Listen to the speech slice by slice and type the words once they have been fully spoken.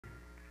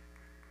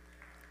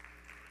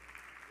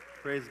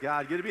Praise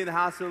God. Good to be in the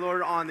house of the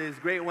Lord on this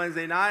great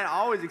Wednesday night.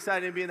 Always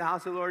excited to be in the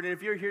house of the Lord. And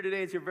if you're here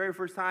today, it's your very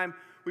first time,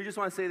 we just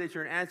want to say that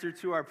you're an answer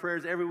to our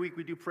prayers. Every week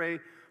we do pray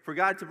for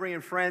God to bring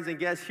in friends and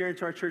guests here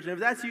into our church. And if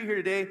that's you here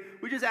today,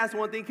 we just ask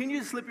one thing. Can you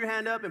just slip your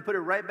hand up and put it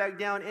right back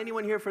down?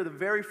 Anyone here for the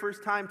very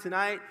first time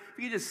tonight?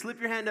 If you can just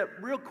slip your hand up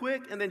real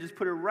quick and then just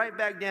put it right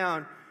back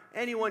down.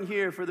 Anyone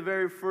here for the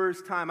very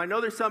first time? I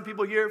know there's some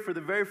people here for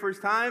the very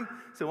first time,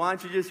 so why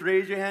don't you just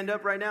raise your hand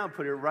up right now and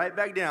put it right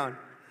back down.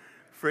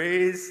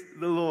 Praise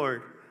the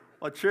Lord.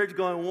 Well, church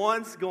going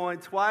once, going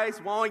twice.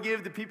 Why don't we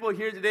give the people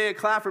here today a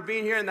clap for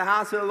being here in the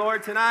house of the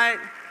Lord tonight?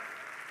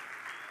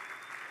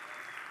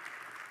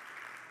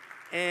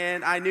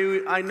 And I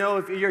know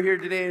if you're here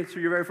today and it's for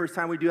your very first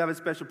time, we do have a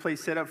special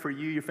place set up for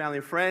you, your family,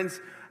 and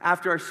friends.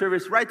 After our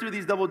service, right through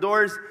these double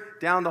doors,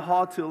 down the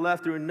hall to the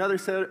left, through another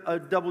set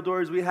of double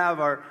doors, we have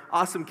our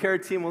awesome care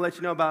team. We'll let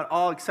you know about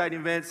all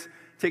exciting events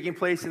taking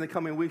place in the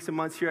coming weeks and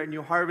months here at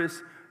New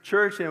Harvest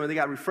Church. And when they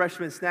got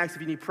refreshments, snacks, if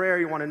you need prayer,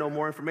 you want to know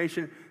more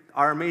information,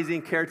 our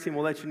amazing care team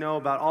will let you know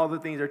about all the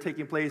things that are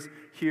taking place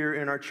here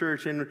in our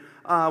church. And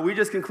we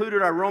just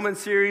concluded our Romans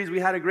series. We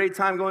had a great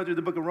time going through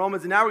the book of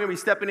Romans. And now we're going to be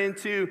stepping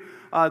into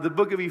the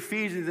book of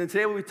Ephesians. And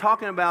today we'll be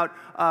talking about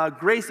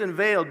grace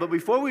unveiled. But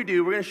before we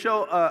do, we're going to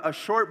show a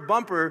short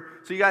bumper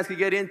so you guys can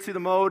get into the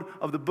mode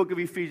of the book of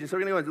Ephesians. So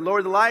we're going to go and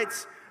lower the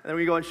lights, and then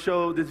we're going to go and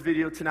show this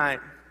video tonight.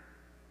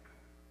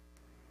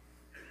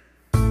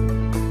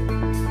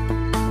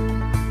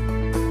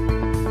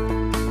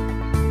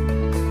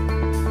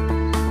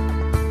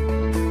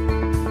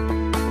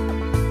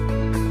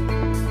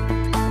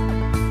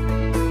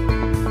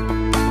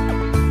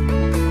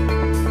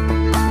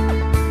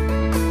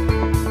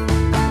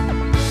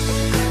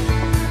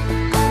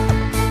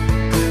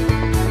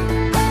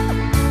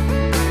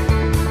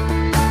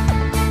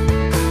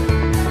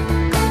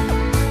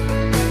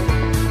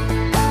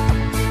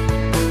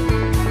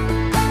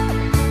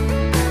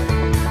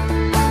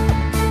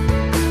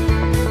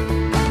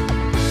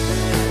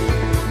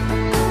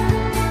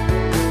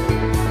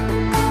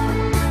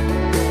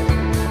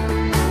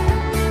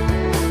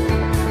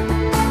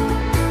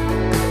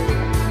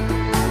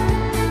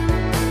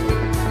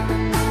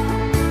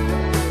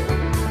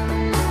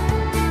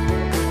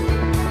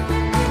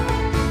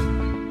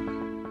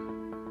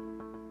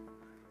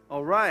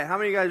 How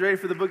many of you guys ready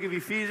for the book of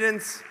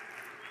Ephesians?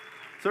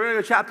 So we're going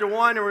to go chapter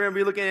 1, and we're going to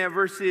be looking at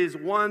verses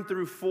 1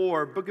 through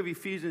 4. Book of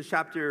Ephesians,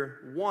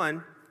 chapter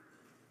 1.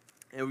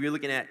 And we're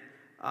looking at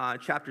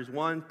chapters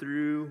 1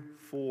 through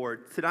 4.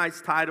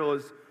 Tonight's title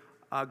is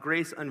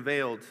Grace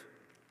Unveiled.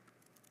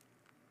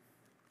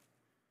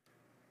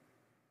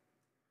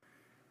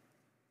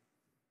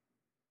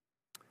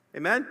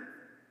 Amen?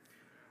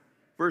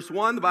 Verse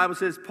 1, the Bible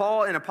says,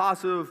 Paul, an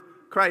apostle of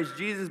Christ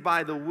Jesus,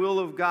 by the will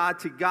of God,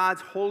 to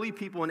God's holy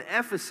people in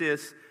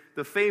Ephesus,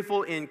 the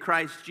faithful in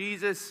Christ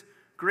Jesus,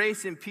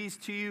 grace and peace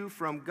to you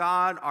from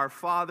God our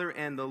Father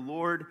and the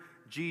Lord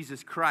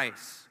Jesus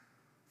Christ.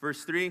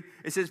 Verse 3,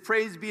 it says,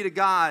 praise be to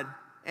God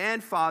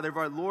and Father of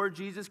our Lord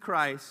Jesus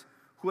Christ,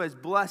 who has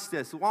blessed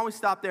us. So why don't we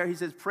stop there? He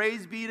says,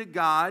 praise be to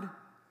God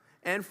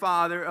and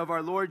Father of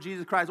our Lord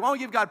Jesus Christ. Why don't we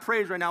give God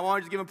praise right now? Why don't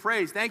we just give him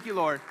praise? Thank you,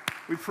 Lord.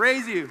 We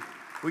praise you.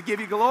 We give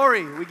you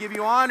glory. We give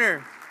you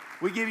honor.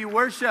 We give you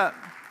worship.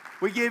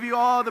 We give you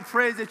all the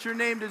praise that your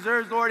name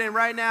deserves, Lord. And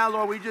right now,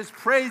 Lord, we just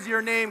praise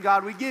your name,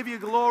 God. We give you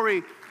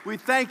glory. We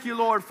thank you,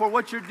 Lord, for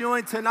what you're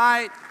doing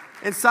tonight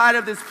inside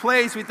of this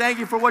place. We thank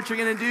you for what you're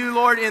going to do,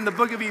 Lord, in the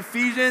book of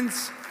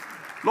Ephesians.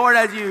 Lord,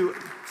 as you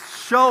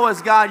show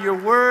us, God, your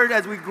word,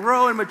 as we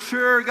grow and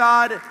mature,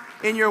 God,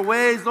 in your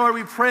ways, Lord,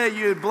 we pray that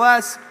you would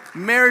bless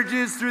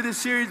marriages through this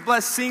series,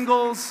 bless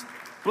singles,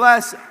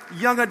 bless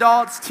young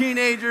adults,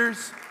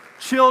 teenagers,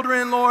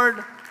 children,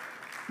 Lord,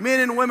 men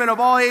and women of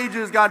all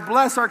ages. God,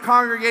 bless our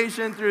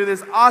congregation through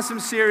this awesome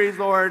series,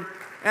 Lord.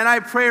 And I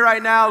pray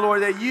right now,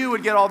 Lord, that you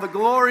would get all the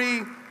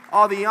glory,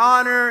 all the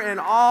honor, and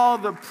all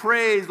the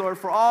praise, Lord,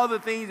 for all the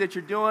things that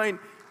you're doing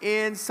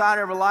inside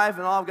of our life.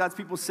 And all of God's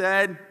people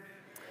said,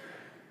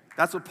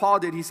 that's what Paul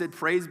did. He said,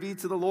 praise be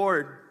to the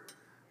Lord,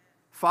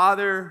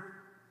 Father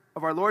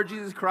of our Lord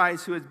Jesus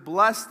Christ, who has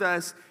blessed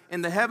us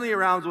in the heavenly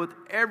realms with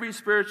every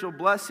spiritual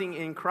blessing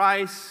in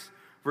Christ.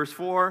 Verse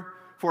 4,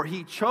 for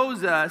he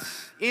chose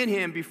us in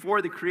him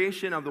before the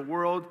creation of the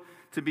world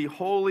to be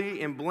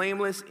holy and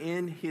blameless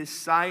in his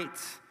sight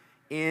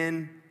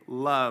in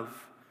love.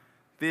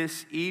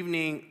 This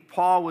evening,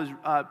 Paul was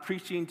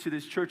preaching to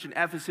this church in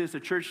Ephesus, a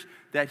church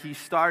that he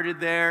started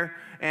there.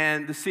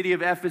 And the city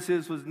of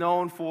Ephesus was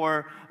known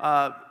for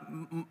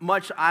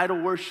much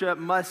idol worship,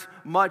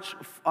 much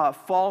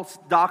false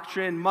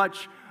doctrine,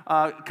 much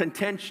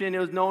contention. It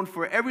was known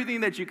for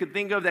everything that you could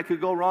think of that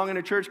could go wrong in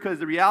a church, because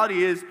the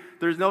reality is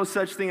there's no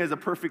such thing as a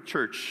perfect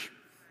church.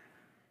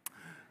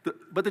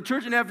 But the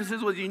church in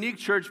Ephesus was a unique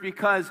church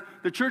because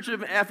the church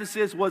of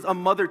Ephesus was a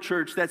mother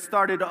church that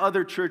started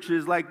other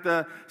churches, like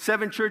the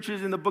 7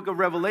 churches in the book of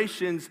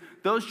Revelations.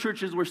 Those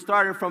churches were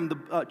started from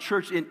the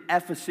church in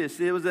Ephesus.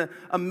 It was an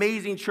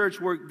amazing church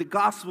where the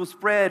gospel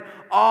spread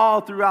all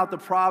throughout the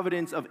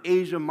province of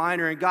Asia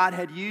Minor. And God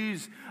had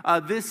used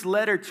this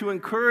letter to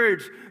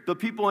encourage the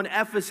people in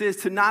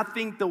Ephesus to not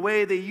think the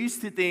way they used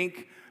to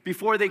think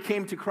before they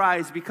came to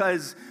Christ,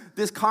 because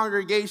this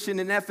congregation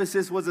in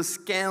Ephesus was a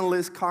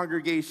scandalous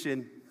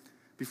congregation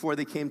before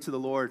they came to the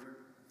Lord.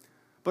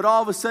 But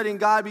all of a sudden,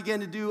 God began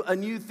to do a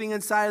new thing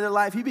inside of their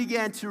life. He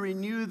began to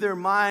renew their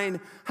mind.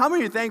 How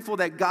many are thankful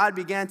that God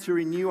began to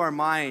renew our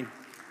mind?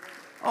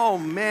 Oh,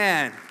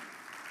 man.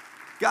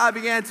 God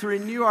began to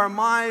renew our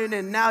mind,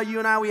 and now you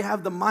and I, we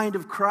have the mind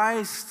of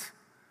Christ.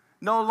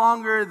 No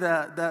longer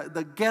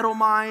the ghetto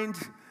mind.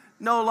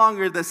 No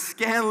longer the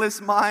scandalous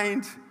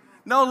mind.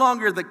 No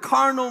longer the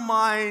carnal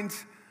mind,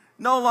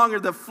 no longer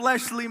the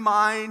fleshly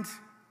mind,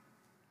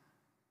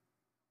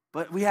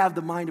 but we have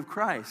the mind of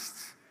Christ.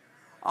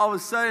 All of a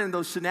sudden,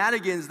 those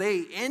shenanigans,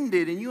 they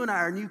ended, and you and I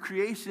are a new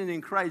creation in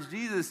Christ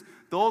Jesus.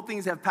 The old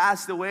things have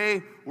passed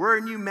away. We're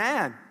a new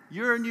man.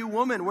 You're a new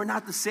woman. We're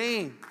not the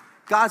same.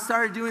 God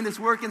started doing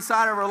this work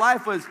inside of our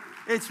life.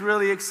 It's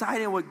really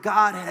exciting what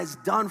God has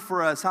done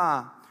for us,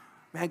 huh?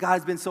 Man, God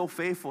has been so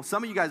faithful.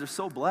 Some of you guys are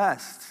so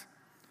blessed.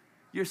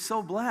 You're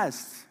so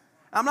blessed.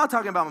 I'm not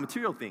talking about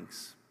material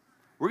things.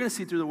 We're going to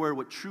see through the word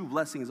what true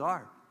blessings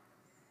are.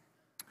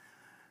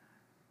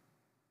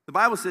 The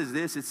Bible says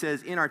this. It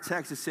says in our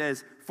text, it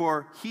says,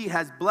 "For he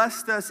has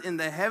blessed us in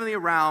the heavenly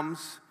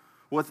realms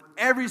with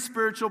every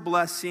spiritual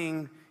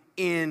blessing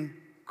in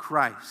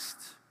Christ."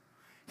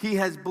 He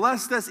has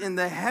blessed us in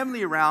the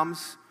heavenly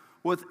realms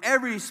with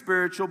every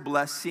spiritual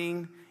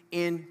blessing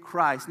in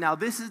Christ. Now,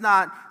 this is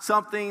not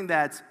something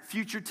that's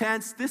future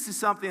tense. This is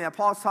something that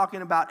Paul's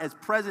talking about as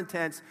present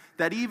tense,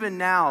 that even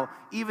now,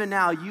 you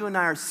and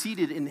I are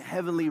seated in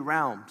heavenly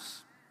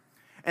realms.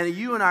 And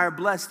you and I are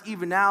blessed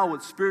even now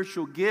with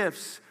spiritual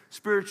gifts,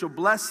 spiritual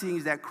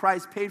blessings that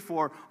Christ paid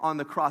for on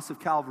the cross of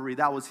Calvary.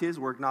 That was his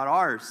work, not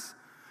ours.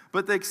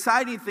 But the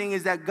exciting thing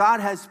is that God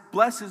has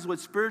blessed us with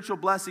spiritual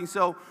blessings.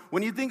 So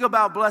when you think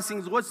about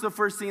blessings, what's the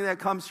first thing that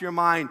comes to your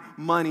mind?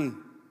 Money.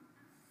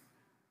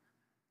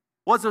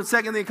 What's the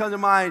second thing that comes to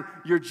mind?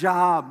 Your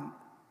job.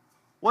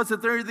 What's the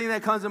third thing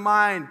that comes to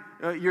mind?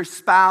 Your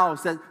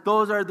spouse.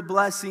 Those are the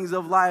blessings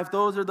of life.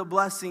 Those are the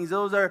blessings.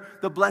 Those are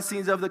the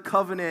blessings of the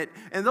covenant.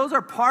 And those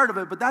are part of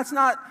it, but that's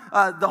not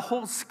the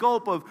whole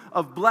scope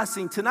of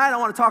blessing. Tonight I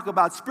want to talk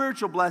about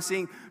spiritual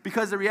blessing,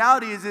 because the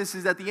reality is this,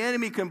 is that the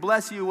enemy can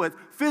bless you with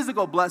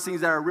physical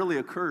blessings that are really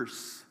a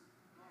curse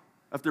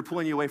if they're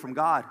pulling you away from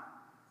God.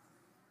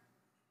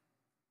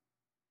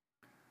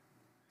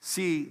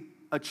 See,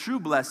 a true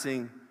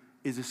blessing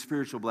is a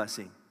spiritual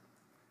blessing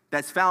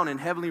that's found in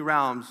heavenly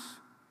realms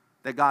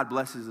that God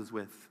blesses us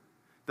with.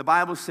 The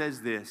Bible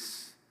says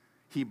this: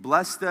 He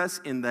blessed us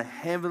in the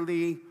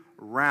heavenly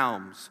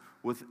realms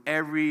with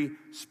every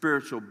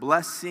spiritual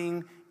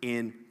blessing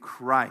in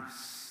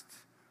Christ.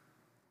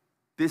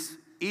 This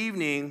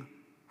evening,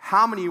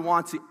 how many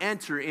want to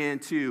enter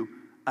into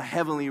a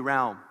heavenly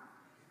realm?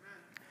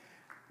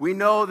 We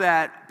know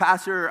that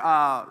Pastor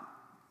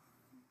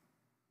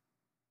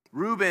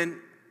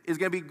Reuben is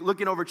going to be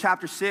looking over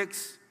chapter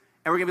 6,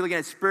 and we're going to be looking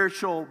at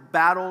spiritual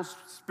battles,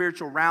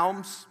 spiritual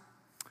realms.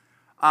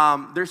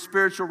 There's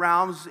spiritual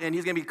realms, and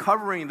he's going to be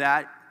covering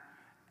that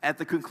at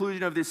the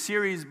conclusion of this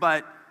series.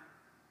 But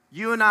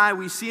you and I,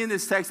 we see in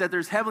this text that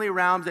there's heavenly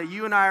realms, that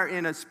you and I are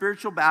in a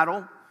spiritual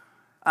battle.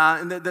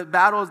 And the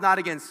battle is not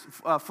against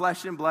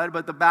flesh and blood,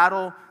 but the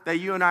battle that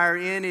you and I are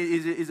in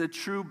is a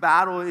true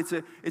battle. It's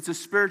a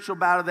spiritual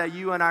battle that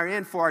you and I are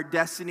in for our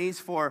destinies,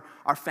 for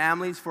our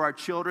families, for our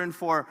children,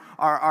 for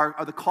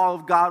the call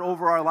of God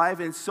over our life.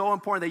 And it's so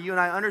important that you and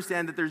I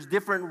understand that there's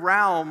different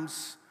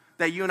realms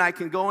that you and I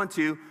can go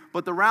into.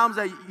 But the realms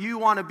that you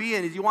want to be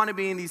in is you want to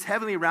be in these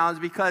heavenly realms,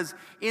 because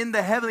in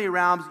the heavenly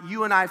realms,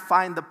 you and I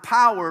find the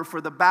power for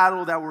the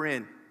battle that we're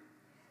in.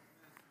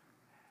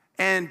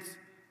 And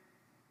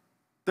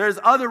there's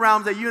other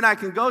realms that you and I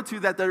can go to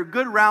that they're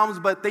good realms,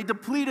 but they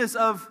deplete us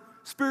of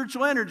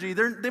spiritual energy.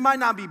 They might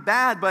not be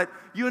bad, but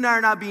you and I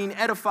are not being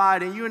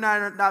edified, and you and I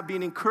are not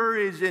being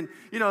encouraged. And,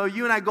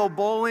 you and I go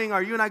bowling,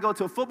 or you and I go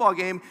to a football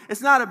game.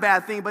 It's not a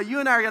bad thing, but you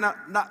and I are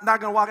not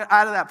going to walk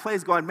out of that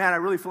place going, man, I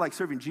really feel like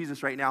serving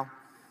Jesus right now.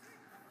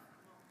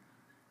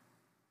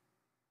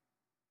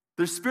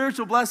 There's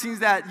spiritual blessings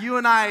that you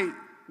and I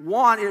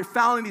want are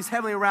found in these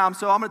heavenly realms.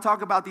 So I'm going to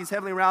talk about these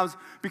heavenly realms,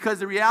 because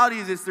the reality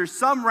is this: there's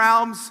some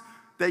realms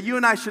that you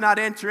and I should not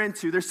enter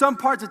into. There's some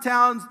parts of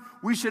towns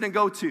we shouldn't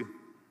go to,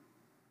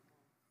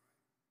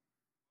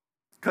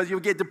 because you'll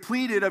get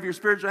depleted of your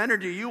spiritual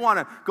energy. You want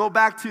to go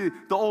back to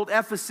the old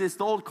Ephesus,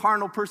 the old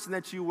carnal person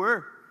that you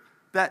were,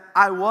 that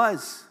I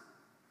was.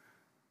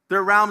 There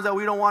are realms that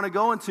we don't want to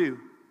go into.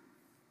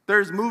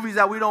 There's movies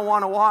that we don't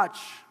want to watch.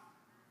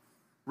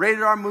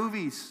 Rated R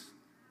movies,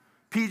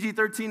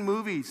 PG-13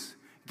 movies,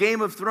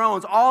 Game of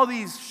Thrones, all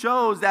these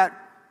shows that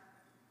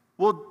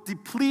will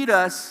deplete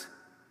us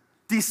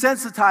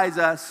desensitize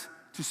us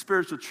to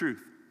spiritual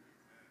truth.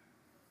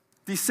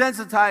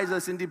 Desensitize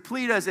us and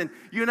deplete us. And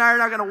you and I are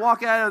not going to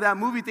walk out of that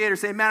movie theater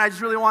saying, man, I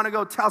just really want to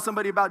go tell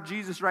somebody about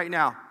Jesus right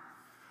now.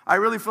 I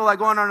really feel like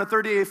going on a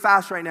 30-day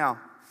fast right now.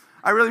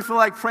 I really feel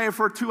like praying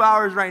for 2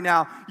 hours right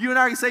now. You and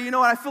I can say, you know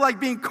what, I feel like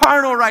being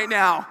carnal right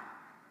now.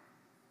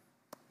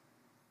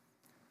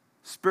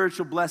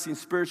 Spiritual blessings,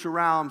 spiritual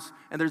realms.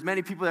 And there's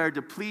many people that are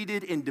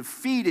depleted and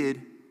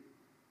defeated.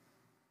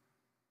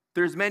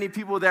 There's many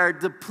people that are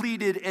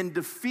depleted and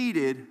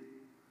defeated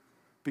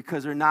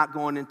because they're not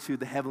going into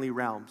the heavenly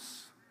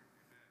realms.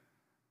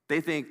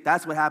 They think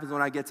that's what happens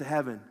when I get to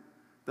heaven.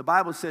 The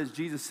Bible says,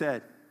 Jesus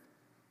said,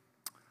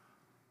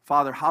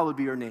 Father, hallowed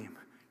be your name.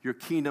 Your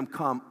kingdom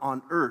come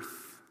on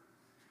earth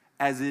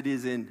as it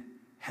is in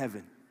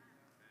heaven.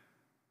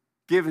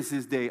 Give us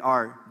this day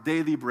our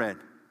daily bread.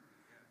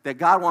 That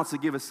God wants to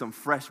give us some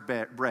fresh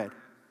bread.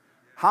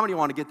 How many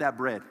want to get that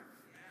bread?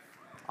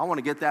 I want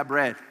to get that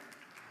bread.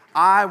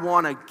 I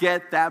want to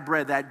get that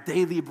bread, that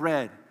daily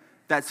bread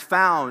that's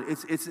found.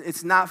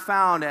 It's not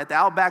found at the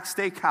Outback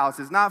Steakhouse.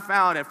 It's not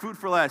found at Food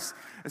for Less.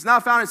 It's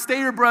not found at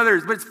Stater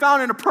Brothers, but it's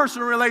found in a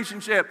personal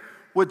relationship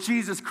with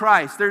Jesus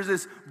Christ. There's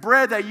this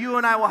bread that you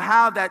and I will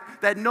have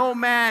that no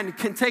man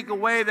can take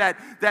away, that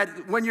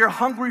when you're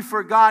hungry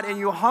for God and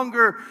you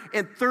hunger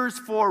and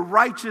thirst for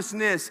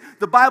righteousness,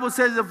 the Bible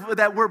says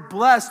that we're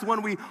blessed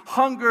when we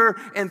hunger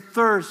and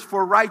thirst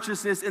for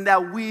righteousness and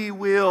that we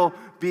will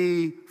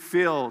be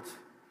filled.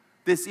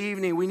 This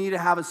evening, we need to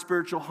have a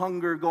spiritual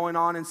hunger going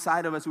on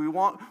inside of us. We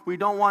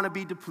don't want to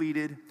be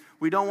depleted.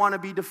 We don't want to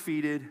be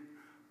defeated,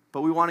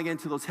 but we want to get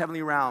into those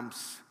heavenly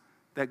realms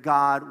that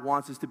God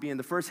wants us to be in.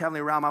 The first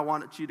heavenly realm I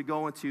want to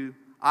go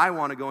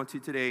into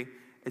today,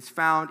 it's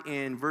found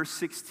in verse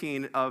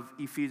 16 of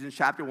Ephesians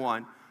chapter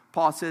 1.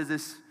 Paul says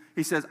this,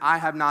 he says, I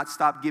have not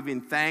stopped giving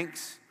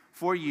thanks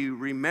for you,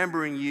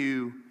 remembering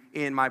you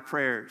in my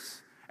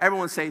prayers.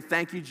 Everyone say,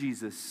 thank you,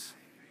 Jesus.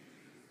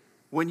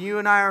 When you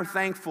and I are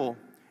thankful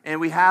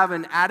and we have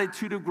an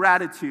attitude of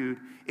gratitude,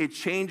 it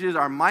changes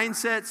our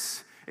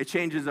mindsets, it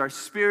changes our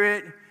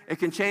spirit. It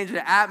can change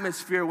the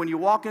atmosphere when you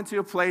walk into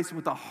a place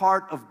with a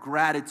heart of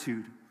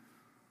gratitude.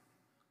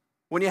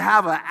 When you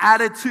have an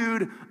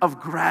attitude of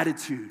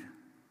gratitude.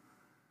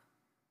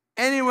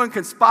 Anyone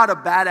can spot a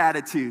bad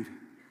attitude.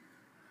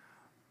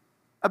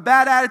 A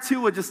bad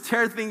attitude will just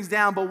tear things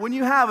down. But when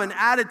you have an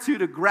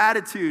attitude of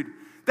gratitude,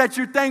 that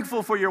you're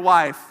thankful for your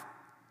wife.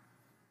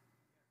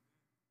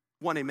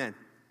 One amen.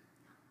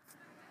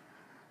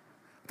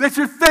 That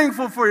you're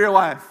thankful for your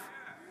wife.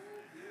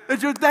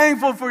 That you're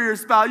thankful for your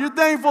spouse. You're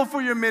thankful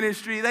for your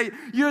ministry. That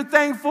you're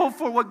thankful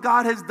for what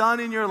God has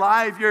done in your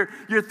life.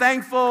 You're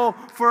thankful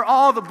for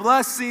all the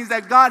blessings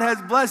that God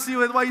has blessed you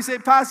with. Why you say,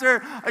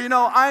 Pastor,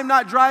 I'm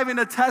not driving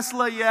a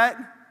Tesla yet.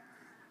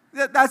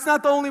 That's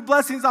not the only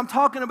blessings I'm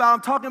talking about.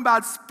 I'm talking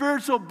about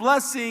spiritual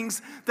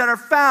blessings that are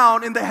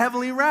found in the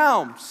heavenly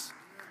realms.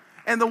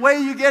 And the way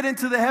you get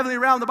into the heavenly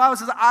realm, the Bible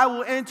says, I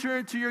will enter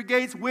into your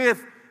gates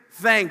with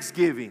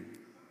thanksgiving.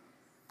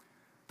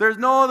 There's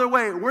no other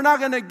way. We're not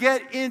going to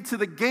get into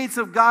the gates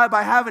of God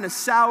by having a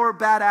sour,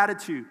 bad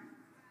attitude.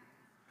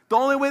 The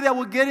only way that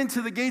we'll get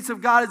into the gates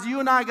of God is you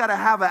and I got to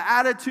have an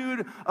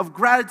attitude of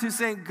gratitude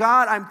saying,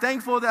 God, I'm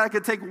thankful that I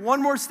could take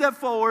one more step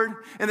forward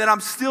and that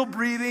I'm still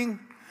breathing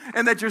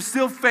and that you're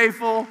still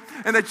faithful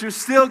and that you're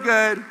still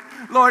good,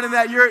 Lord, and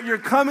that you're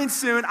coming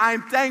soon.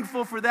 I'm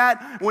thankful for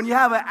that. When you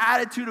have an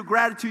attitude of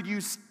gratitude, you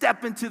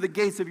step into the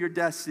gates of your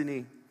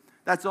destiny.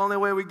 That's the only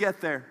way we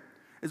get there,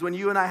 is when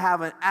you and I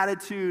have an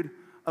attitude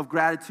of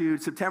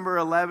gratitude. September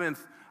 11th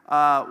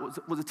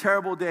was a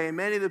terrible day.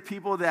 Many of the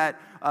people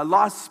that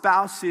lost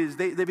spouses,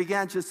 they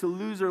began just to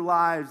lose their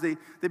lives.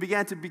 They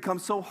began to become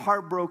so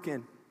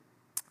heartbroken.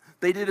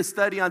 They did a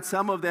study on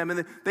some of them,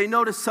 and they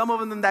noticed some of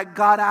them that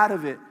got out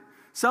of it.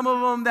 Some of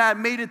them that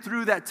made it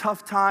through that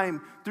tough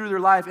time through their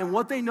life. And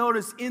what they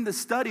noticed in the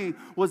study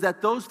was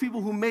that those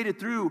people who made it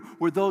through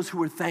were those who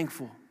were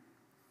thankful.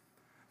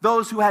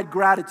 Those who had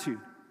gratitude.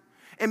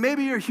 And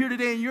maybe you're here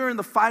today and you're in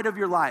the fight of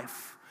your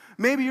life.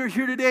 Maybe you're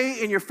here today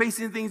and you're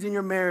facing things in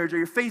your marriage, or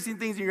you're facing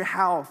things in your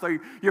health, or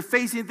you're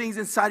facing things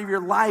inside of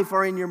your life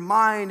or in your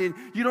mind, and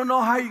you don't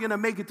know how you're going to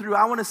make it through.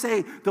 I want to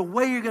say the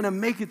way you're going to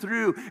make it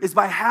through is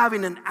by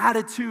having an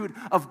attitude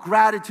of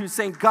gratitude,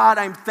 saying, God,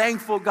 I'm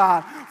thankful,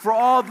 God, for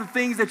all the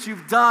things that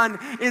you've done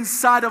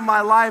inside of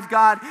my life,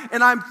 God,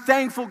 and I'm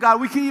thankful,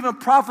 God. We can even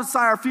prophesy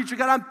our future.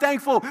 God, I'm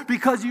thankful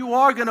because you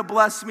are going to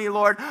bless me,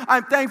 Lord.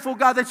 I'm thankful,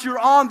 God, that you're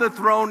on the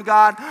throne,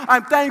 God.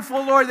 I'm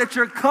thankful, Lord, that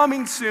you're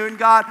coming soon,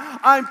 God.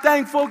 I'm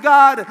thankful,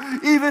 God,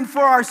 even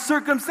for our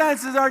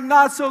circumstances are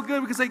not so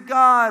good. We can say,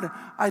 God,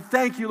 I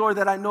thank you, Lord,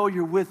 that I know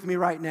you're with me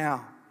right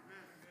now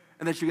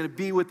and that you're going to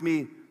be with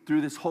me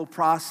through this whole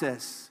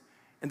process.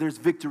 And there's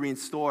victory in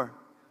store.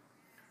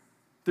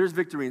 There's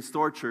victory in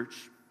store,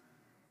 church.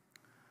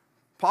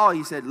 Paul,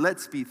 he said,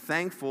 let's be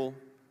thankful.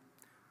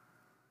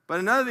 But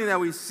another thing that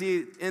we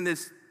see in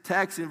this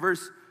text in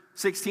verse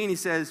 16, he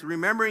says,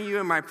 remembering you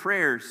in my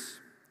prayers.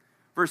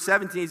 Verse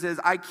 17, he says,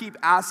 I keep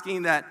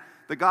asking that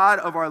the God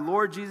of our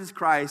Lord Jesus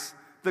Christ,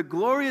 the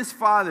glorious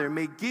Father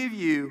may give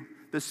you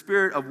the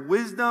spirit of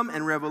wisdom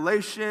and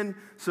revelation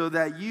so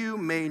that you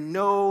may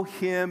know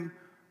him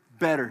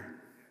better.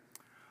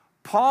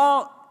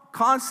 Paul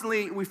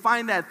constantly, we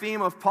find that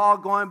theme of Paul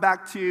going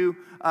back to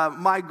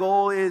my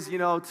goal is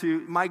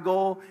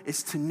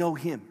to know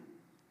him.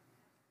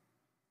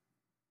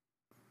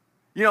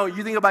 You know,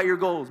 you think about your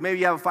goals. Maybe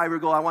you have a 5-year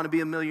goal. I want to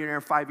be a millionaire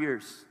in 5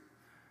 years.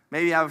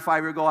 Maybe you have a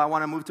 5-year goal. I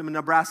want to move to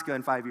Nebraska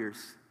in 5 years.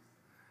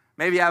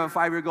 Maybe you have a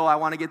 5-year goal. I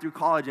want to get through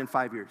college in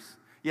 5 years.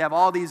 You have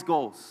all these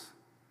goals.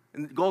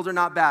 And goals are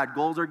not bad.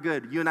 Goals are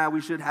good. You and I,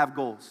 we should have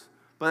goals.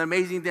 But the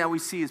amazing thing that we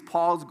see is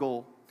Paul's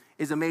goal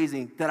is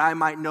amazing, that I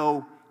might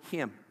know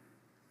him.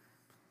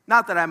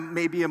 Not that I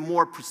may be a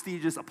more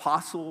prestigious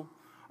apostle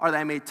or that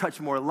I may touch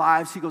more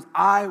lives. He goes,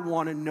 I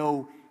want to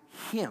know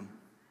him.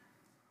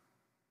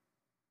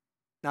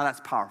 Now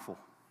that's powerful.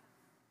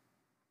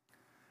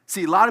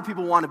 See, a lot of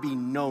people want to be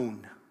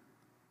known.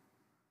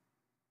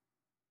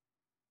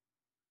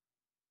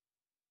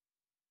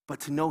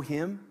 But to know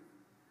him,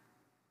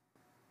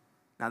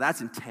 now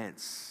that's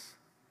intense.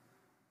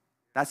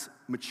 That's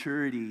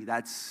maturity.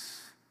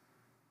 That's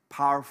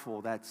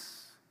powerful.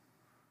 That's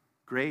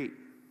great.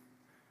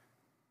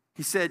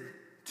 He said,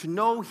 to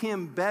know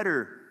him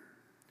better.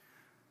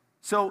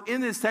 So in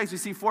this text, we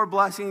see 4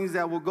 blessings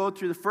that we'll go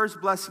through. The first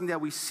blessing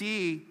that we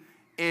see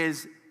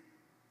is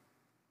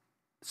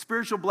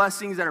spiritual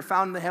blessings that are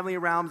found in the heavenly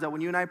realms, that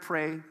when you and I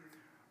pray,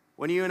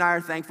 when you and I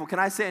are thankful. Can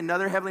I say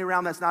another heavenly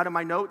realm that's not in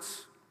my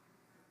notes?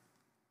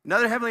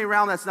 Another heavenly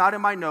realm that's not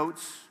in my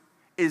notes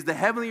is the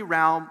heavenly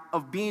realm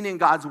of being in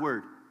God's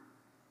word.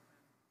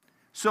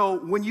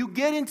 So when you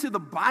get into the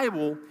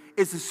Bible,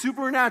 it's a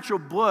supernatural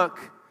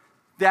book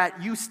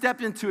that you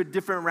step into a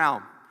different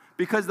realm.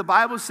 Because the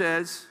Bible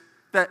says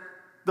that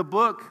the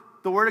book,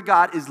 the Word of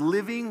God, is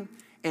living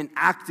and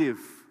active.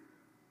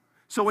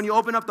 So when you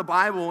open up the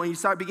Bible and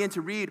you begin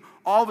to read,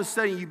 all of a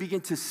sudden you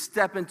begin to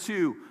step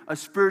into a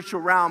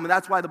spiritual realm. And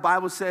that's why the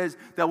Bible says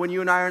that when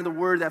you and I are in the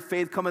Word, that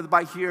faith cometh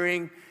by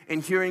hearing,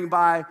 and hearing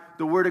by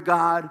the Word of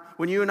God.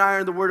 When you and I are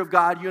in the Word of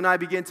God, you and I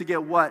begin to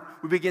get what?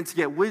 We begin to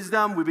get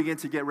wisdom, we begin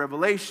to get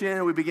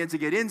revelation, we begin to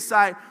get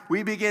insight,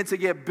 we begin to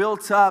get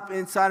built up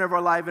inside of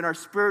our life in our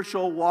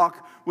spiritual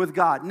walk with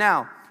God.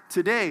 Now,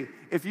 today,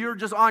 if you're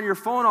just on your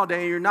phone all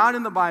day and you're not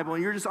in the Bible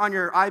and you're just on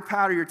your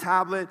iPad or your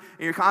tablet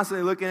and you're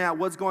constantly looking at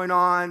what's going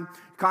on,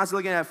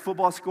 constantly looking at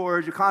football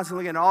scores, you're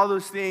constantly looking at all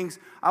those things,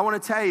 I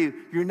want to tell you,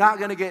 you're not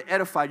going to get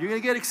edified. You're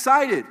going to get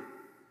excited.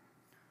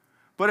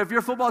 But if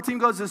your football team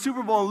goes to the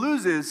Super Bowl and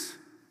loses,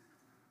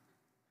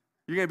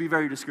 you're going to be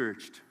very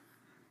discouraged.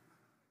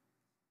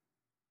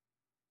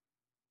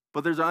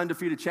 But there's an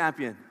undefeated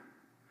champion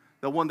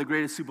that won the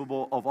greatest Super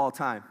Bowl of all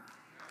time.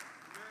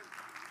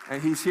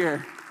 And he's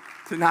here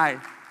tonight.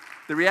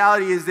 The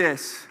reality is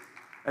this: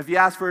 if you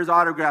ask for his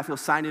autograph, he'll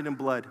sign it in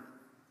blood.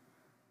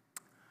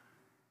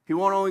 He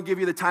won't only give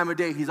you the time of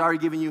day, he's already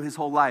given you his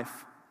whole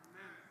life.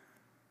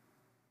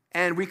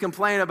 And we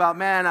complain about,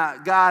 man,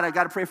 God, I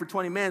got to pray for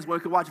 20 minutes when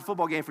we could watch a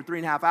football game for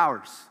 3.5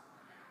 hours.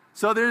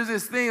 So there's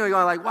this thing going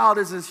like, wow,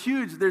 there's this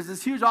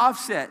huge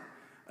offset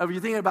of you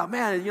thinking about,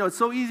 man, it's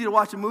so easy to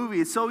watch a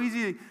movie. It's so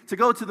easy to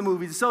go to the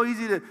movies. It's so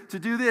easy to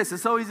do this.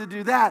 It's so easy to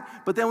do that.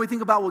 But then we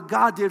think about what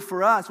God did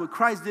for us, what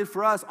Christ did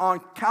for us on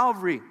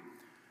Calvary.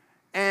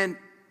 And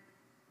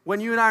when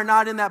you and I are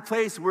not in that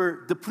place,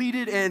 we're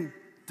depleted and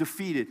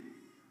defeated.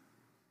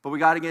 But we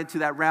got to get into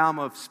that realm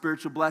of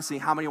spiritual blessing.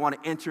 How many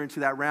want to enter into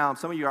that realm?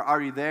 Some of you are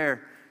already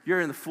there.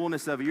 You're in the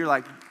fullness of it. You're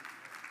like,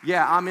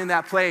 yeah, I'm in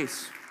that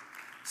place.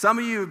 Some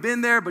of you have been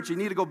there, but you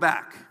need to go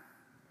back.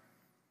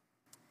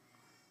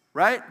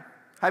 Right?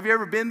 Have you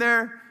ever been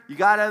there? You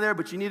got out of there,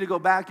 but you need to go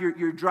back.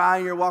 You're dry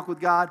in your walk with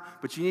God,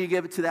 but you need to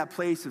get to that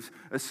place of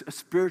a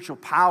spiritual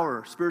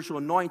power, spiritual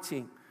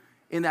anointing,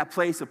 in that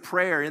place of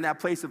prayer, in that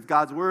place of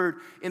God's word,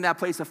 in that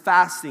place of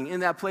fasting,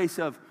 in that place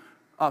of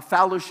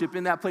fellowship,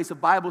 in that place of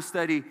Bible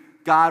study.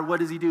 God, what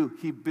does he do?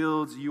 He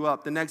builds you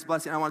up. The next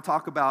blessing I want to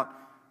talk about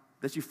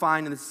that you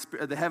find in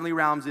the heavenly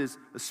realms is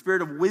the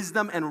spirit of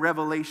wisdom and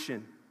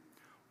revelation.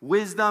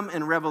 Wisdom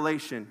and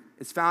revelation.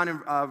 It's found in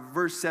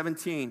verse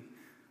 17.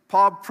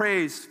 Paul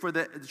prays for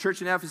the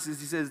church in Ephesus.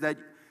 He says that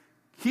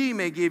he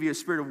may give you a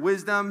spirit of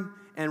wisdom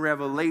and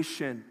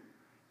revelation.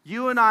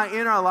 You and I,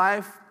 in our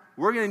life,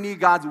 we're going to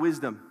need God's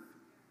wisdom.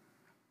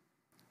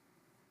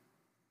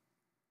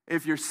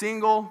 If you're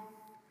single,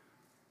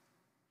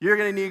 you're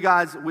going to need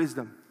God's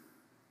wisdom.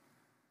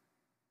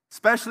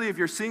 Especially if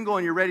you're single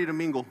and you're ready to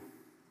mingle.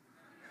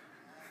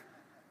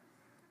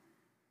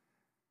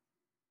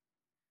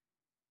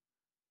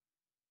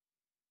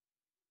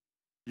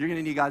 You're going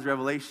to need God's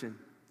revelation,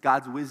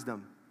 God's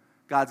wisdom,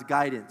 God's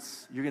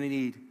guidance. You're going to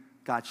need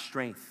God's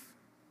strength.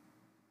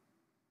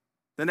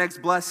 The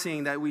next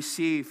blessing that we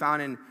see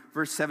found in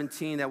verse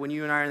 17, that when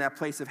you and I are in that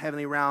place of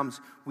heavenly realms,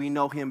 we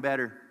know him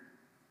better.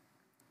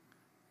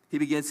 He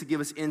begins to give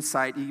us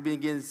insight. He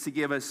begins to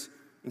give us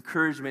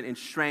encouragement and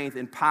strength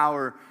and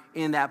power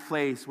in that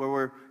place where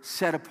we're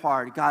set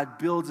apart. God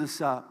builds us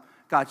up.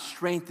 God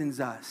strengthens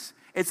us.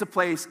 It's a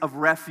place of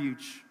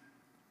refuge.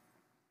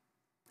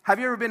 Have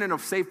you ever been in a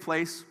safe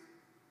place?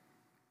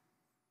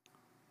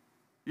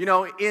 You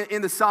know,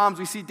 in the Psalms,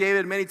 we see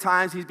David many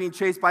times, he's being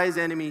chased by his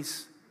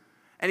enemies.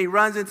 And he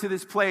runs into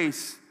this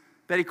place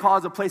that he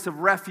calls a place of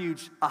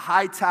refuge, a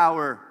high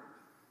tower,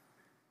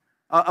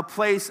 a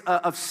place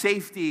of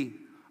safety,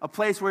 a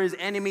place where his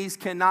enemies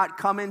cannot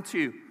come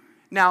into.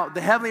 Now,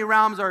 the heavenly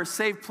realms are a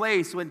safe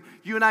place when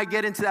you and I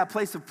get into that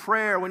place of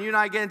prayer, when you and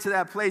I get into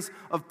that place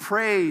of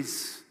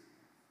praise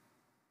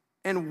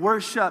and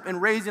worship and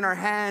raising our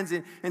hands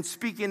and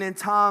speaking in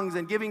tongues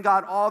and giving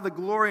God all the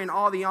glory and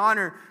all the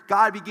honor.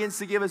 God begins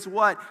to give us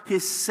what?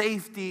 His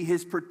safety,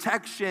 His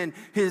protection,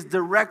 His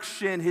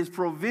direction, His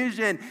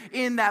provision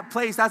in that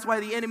place. That's why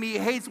the enemy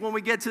hates when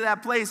we get to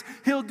that place.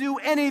 He'll do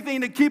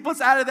anything to keep us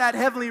out of that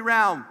heavenly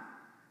realm.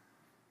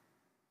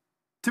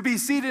 To be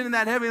seated in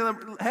that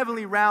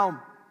heavenly realm.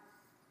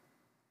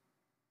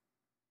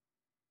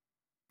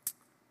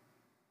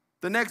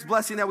 The next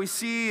blessing that we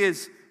see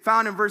is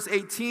found in verse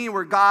 18,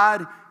 where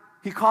God,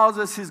 He calls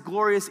us His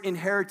glorious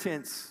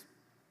inheritance.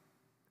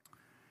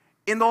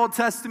 In the Old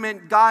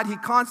Testament, God, He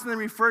constantly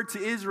referred to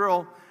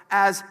Israel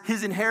as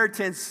His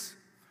inheritance.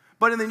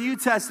 But in the New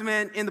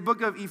Testament, in the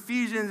book of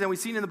Ephesians, and we've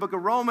seen in the book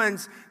of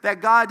Romans,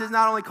 that God does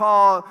not only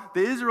call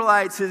the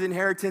Israelites His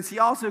inheritance, He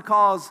also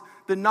calls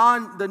the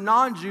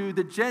non-Jew,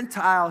 the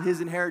Gentile,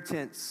 His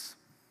inheritance,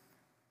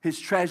 His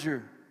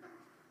treasure.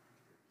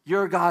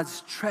 You're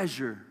God's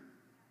treasure.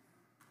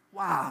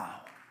 Wow.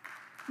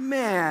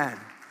 Man,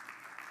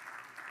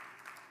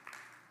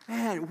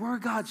 we're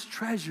God's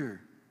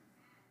treasure.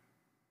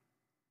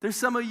 There's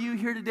some of you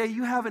here today,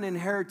 you have an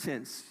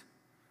inheritance.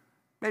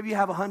 Maybe you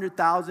have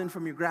 100,000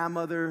 from your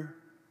grandmother.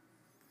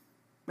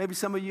 Maybe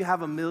some of you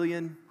have 1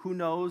 million, who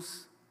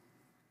knows?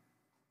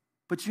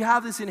 But you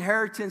have this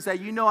inheritance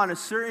that you know on a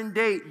certain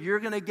date, you're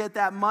going to get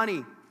that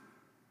money.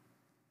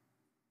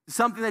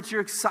 Something that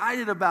you're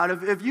excited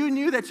about. If you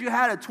knew that you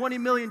had a $20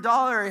 million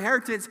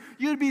inheritance,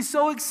 you'd be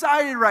so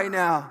excited right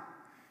now.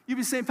 You'd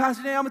be saying,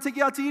 Pastor Dan, I'm going to take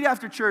you out to eat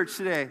after church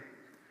today.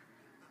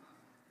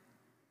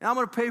 And I'm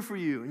going to pay for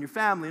you and your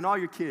family and all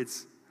your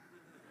kids.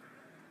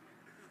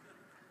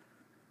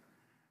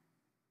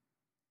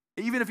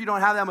 Even if you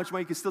don't have that much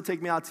money, you can still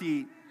take me out to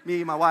eat.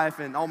 Me, my wife,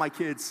 and all my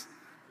kids.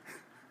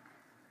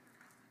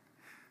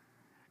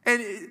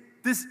 And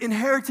this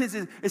inheritance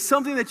is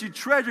something that you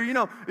treasure. You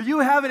know, if you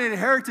have an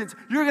inheritance,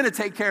 you're going to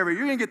take care of it.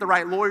 You're going to get the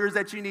right lawyers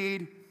that you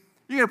need.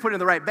 You're going to put it in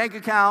the right bank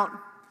account.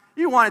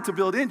 You want it to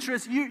build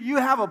interest. You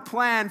have a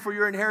plan for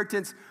your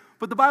inheritance.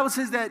 But the Bible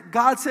says that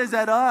God says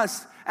that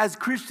us, as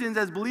Christians,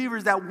 as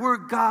believers, that we're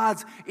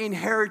God's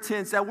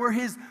inheritance, that we're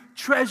His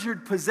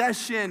treasured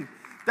possession,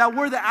 that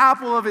we're the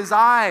apple of His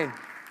eye.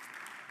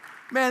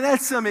 Man,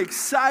 that's some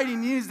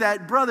exciting news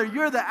that, brother,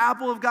 you're the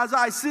apple of God's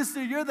eye.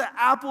 Sister, you're the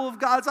apple of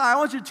God's eye. I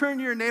want you to turn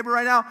to your neighbor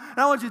right now, and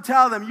I want you to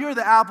tell them, you're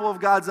the apple of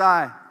God's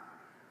eye.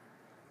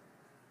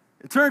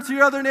 And turn to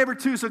your other neighbor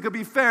too, so it could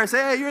be fair.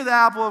 Say, hey, you're the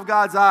apple of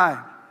God's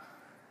eye.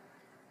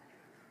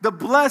 The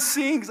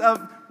blessings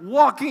of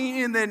walking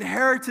in the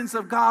inheritance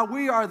of God.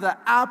 We are the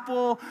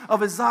apple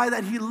of His eye,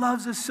 that He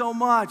loves us so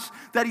much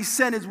that He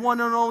sent His one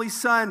and only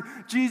Son,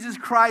 Jesus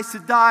Christ, to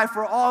die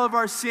for all of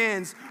our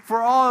sins, for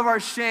all of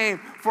our shame,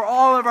 for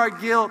all of our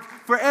guilt,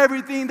 for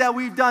everything that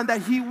we've done,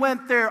 that He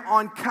went there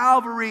on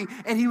Calvary,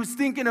 and He was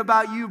thinking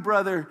about you,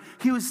 brother.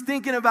 He was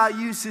thinking about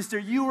you, sister.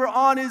 You were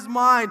on His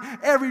mind.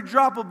 Every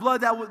drop of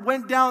blood that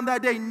went down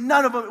that day,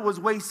 none of it was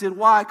wasted.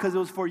 Why? Because it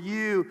was for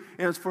you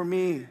and it was for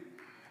me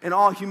and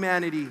all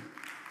humanity.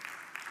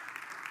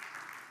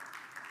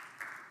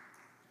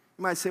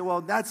 You might say,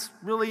 well, that's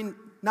really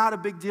not a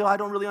big deal. I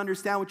don't really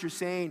understand what you're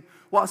saying.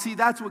 Well, see,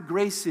 that's what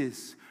grace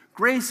is.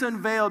 Grace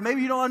unveiled.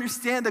 Maybe you don't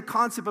understand the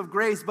concept of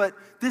grace, but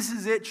this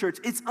is it, church.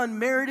 It's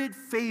unmerited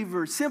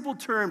favor. Simple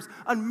terms,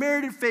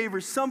 unmerited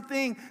favor.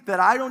 Something that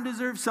I don't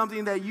deserve,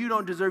 something that you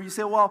don't deserve. You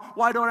say, well,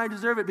 why don't I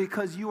deserve it?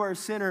 Because you are a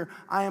sinner.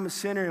 I am a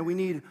sinner, and we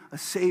need a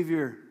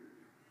Savior.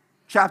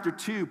 Chapter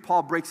 2,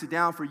 Paul breaks it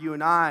down for you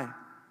and I.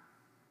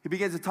 He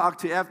begins to talk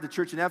to the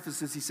church in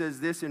Ephesus. He says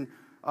this in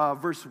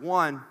verse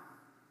 1. It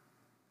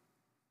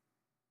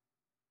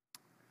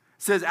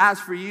says, as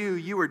for you,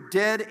 you were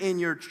dead in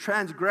your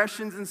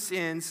transgressions and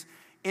sins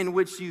in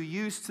which you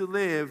used to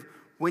live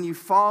when you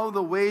followed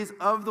the ways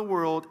of the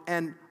world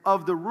and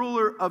of the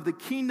ruler of the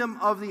kingdom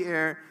of the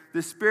air,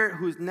 the spirit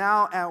who is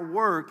now at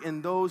work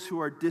in those who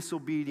are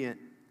disobedient.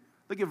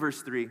 Look at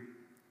verse 3.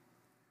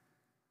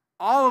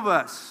 All of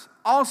us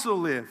also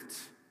lived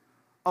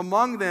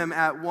among them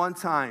at one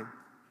time.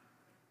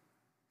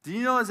 Do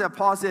you notice that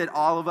Paul said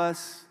all of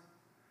us?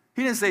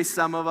 He didn't say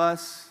some of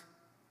us.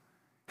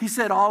 He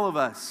said all of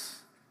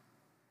us.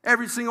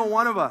 Every single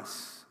one of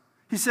us.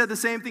 He said the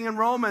same thing in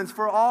Romans.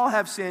 For all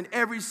have sinned.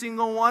 Every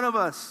single one of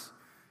us.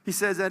 He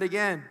says that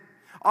again.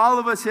 All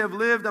of us have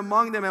lived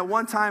among them at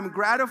one time,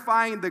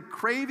 gratifying the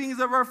cravings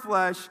of our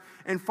flesh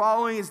and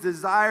following its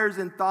desires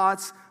and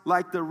thoughts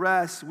like the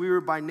rest. We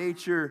were by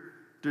nature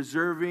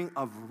deserving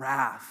of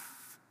wrath.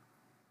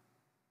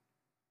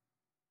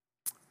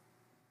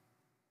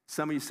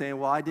 Some of you saying,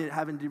 well, I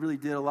haven't really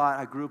did a lot.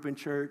 I grew up in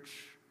church.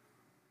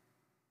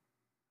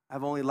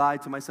 I've only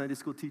lied to my Sunday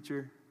school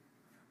teacher.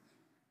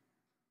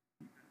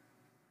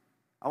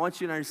 I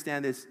want you to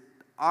understand this.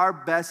 Our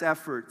best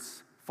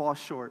efforts fall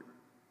short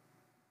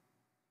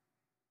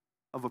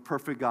of a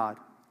perfect God.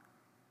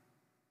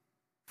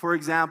 For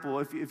example,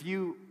 if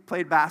you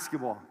played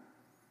basketball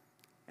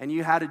and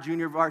you had a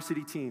junior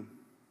varsity team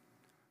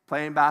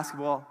playing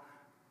basketball,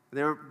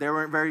 they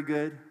weren't very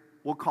good,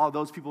 we'll call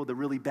those people the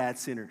really bad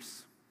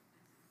sinners.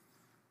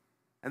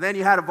 And then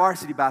you had a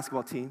varsity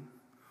basketball team,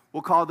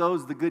 we'll call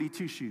those the goody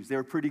two-shoes. They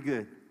were pretty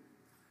good.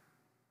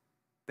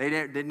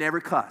 They never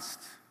cussed.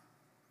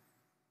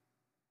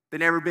 They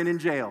never been in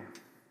jail.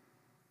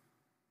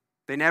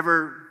 They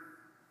never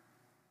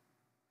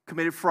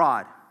committed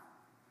fraud.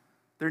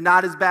 They're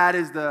not as bad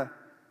as the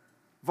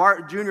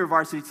junior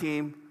varsity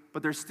team,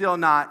 but they're still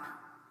not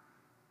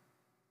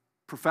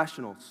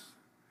professionals.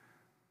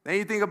 Then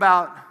you think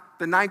about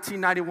the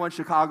 1991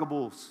 Chicago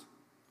Bulls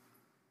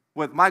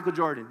with Michael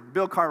Jordan,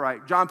 Bill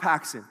Cartwright, John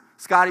Paxson,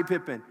 Scottie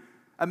Pippen.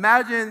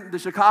 Imagine the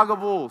Chicago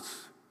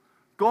Bulls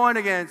going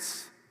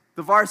against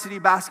the varsity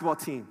basketball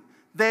team.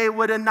 They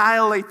would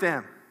annihilate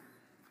them.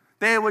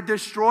 They would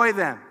destroy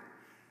them.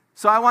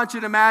 So I want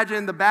you to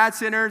imagine the bad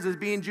sinners as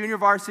being junior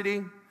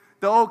varsity,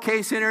 the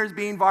okay sinners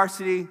being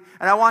varsity,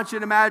 and I want you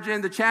to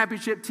imagine the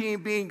championship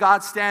team being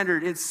God's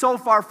standard. It's so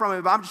far from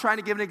it, but I'm just trying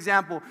to give an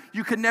example.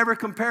 You can never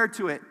compare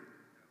to it.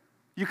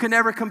 You can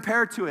never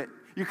compare to it.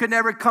 You can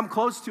never come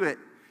close to it.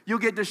 You'll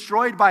get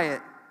destroyed by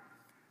it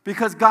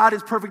because God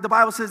is perfect. The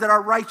Bible says that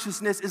our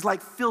righteousness is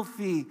like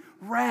filthy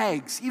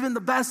rags. Even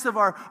the best of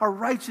our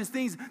righteous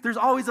things, there's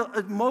always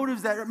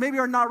motives that maybe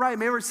are not right.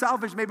 Maybe we're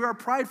selfish. Maybe we're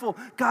prideful.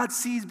 God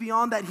sees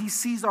beyond that. He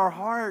sees our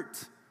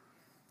heart.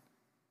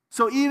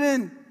 So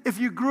even if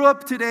you grew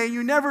up today,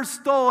 you never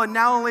stole, and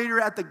now and later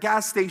at the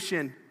gas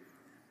station,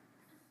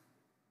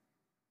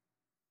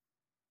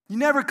 you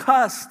never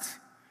cussed,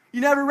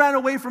 you never ran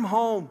away from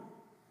home,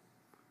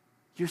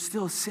 you're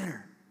still a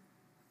sinner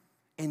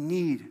in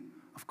need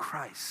of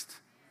Christ.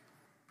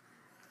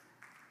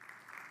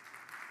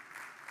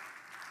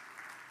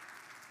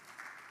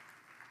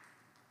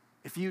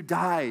 If you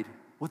died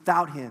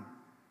without him,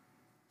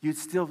 you'd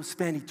still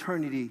spend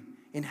eternity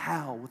in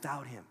hell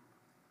without him.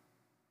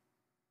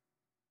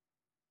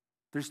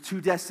 There's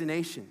two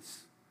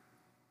destinations: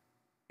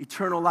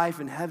 eternal life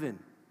in heaven,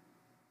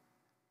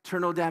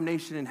 eternal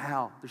damnation in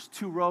hell. There's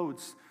two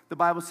roads. The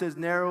Bible says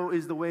narrow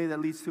is the way that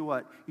leads to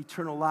what?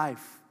 Eternal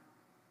life.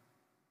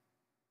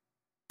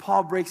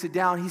 Paul breaks it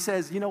down. He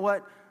says, you know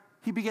what?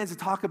 He begins to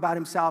talk about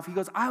himself. He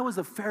goes, I was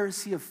a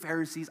Pharisee of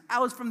Pharisees. I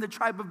was from the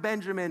tribe of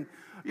Benjamin.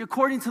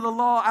 According to the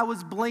law, I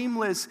was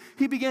blameless.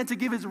 He began to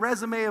give his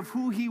resume of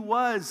who he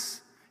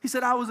was. He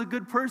said, I was a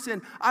good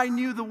person. I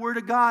knew the word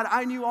of God.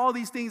 I knew all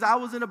these things. I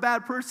wasn't a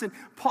bad person.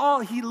 Paul,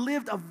 he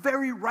lived a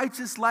very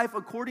righteous life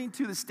according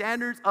to the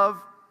standards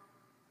of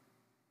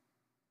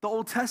the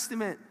Old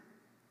Testament.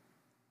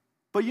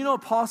 But you know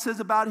what Paul says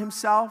about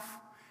himself?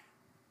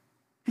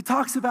 He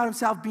talks about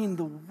himself being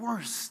the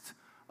worst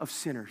of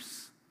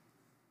sinners.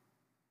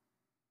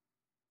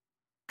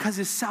 Because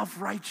his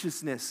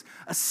self-righteousness,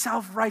 a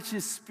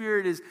self-righteous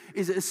spirit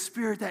is a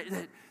spirit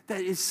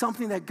that is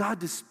something that God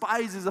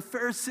despises. A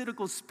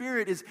pharisaical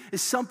spirit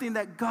is something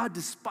that God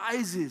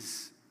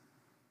despises.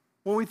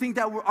 When we think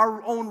that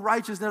our own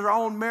righteousness, our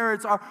own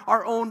merits,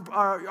 our own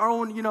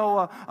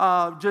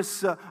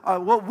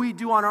what we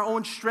do on our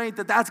own strength,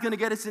 that's going to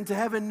get us into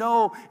heaven.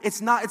 No, it's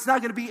not. It's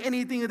not going to be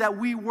anything that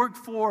we worked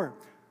for.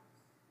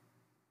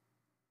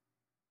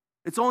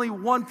 It's only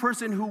one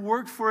person who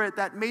worked for it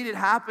that made it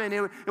happen.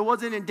 It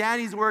wasn't in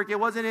Danny's work. It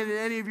wasn't in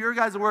any of your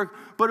guys' work.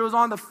 But it was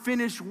on the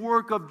finished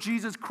work of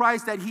Jesus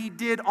Christ that he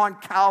did on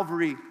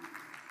Calvary.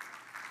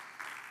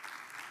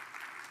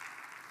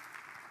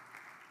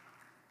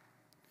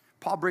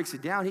 Paul breaks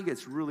it down. He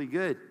gets really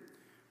good.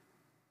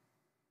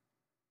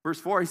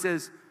 Verse 4, he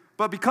says,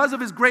 but because of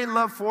his great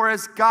love for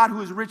us, God, who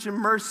is rich in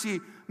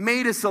mercy,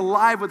 made us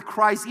alive with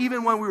Christ,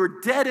 even when we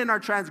were dead in our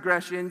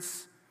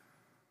transgressions.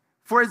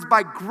 For it's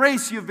by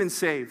grace you've been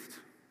saved.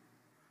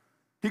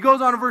 He goes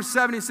on to verse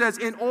 7, he says,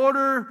 in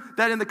order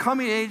that in the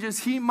coming ages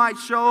he might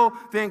show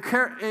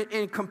the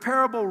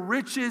incomparable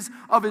riches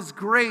of his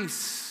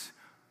grace,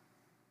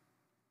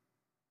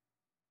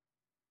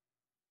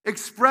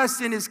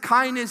 expressed in his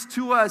kindness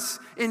to us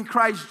in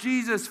Christ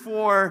Jesus.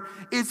 For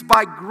it's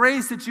by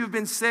grace that you've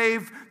been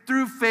saved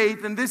through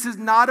faith, and this is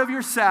not of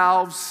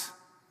yourselves,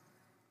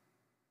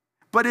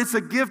 but it's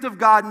a gift of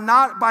God,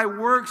 not by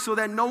works, so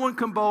that no one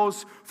can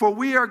boast. For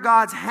we are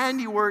God's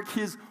handiwork,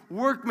 his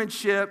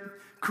workmanship,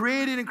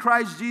 created in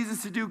Christ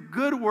Jesus to do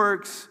good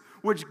works,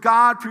 which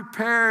God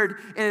prepared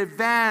in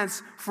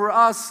advance for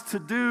us to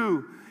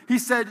do. He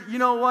said, you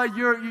know what,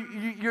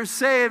 you're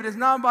saved. It's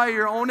not by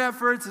your own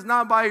efforts. It's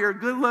not by your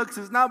good looks.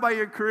 It's not by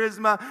your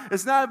charisma.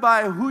 It's not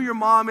by who your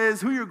mom is,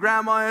 who your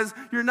grandma is.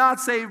 You're not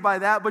saved by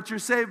that, but you're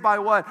saved by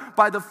what?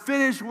 By the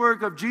finished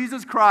work of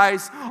Jesus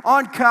Christ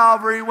on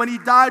Calvary when he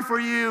died for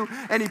you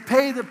and he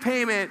paid the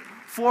payment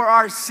for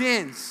our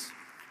sins.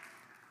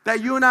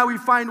 That you and I, we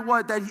find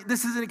what? That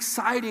this isn't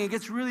exciting. It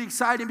gets really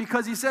exciting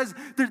because he says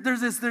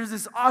there's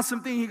this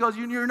awesome thing. He goes,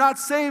 you're not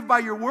saved by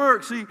your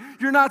works.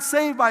 You're not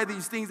saved by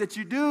these things that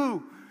you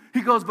do.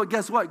 He goes, but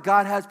guess what?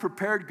 God has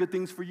prepared good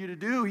things for you to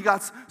do. He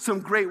got some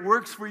great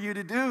works for you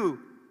to do.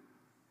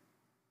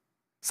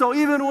 So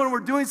even when we're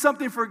doing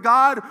something for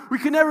God, we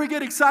can never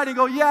get excited and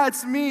go, yeah,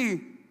 it's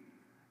me.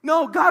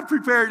 No, God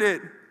prepared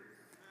it.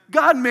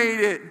 God made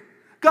it.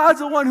 God's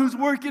the one who's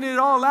working it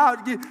all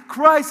out.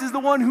 Christ is the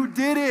one who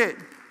did it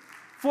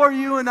for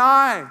you and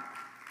I.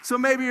 So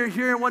maybe you're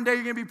here and one day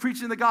you're going to be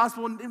preaching the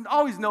gospel and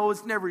always know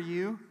it's never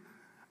you.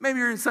 Maybe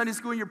you're in Sunday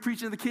school and you're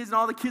preaching to the kids and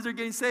all the kids are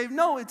getting saved.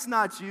 No, it's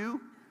not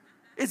you.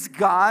 It's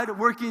God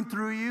working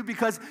through you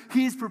because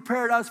he's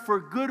prepared us for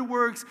good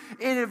works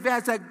in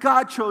advance. That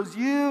God chose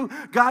you,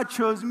 God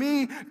chose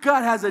me,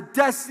 God has a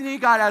destiny,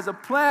 God has a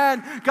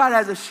plan, God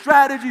has a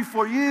strategy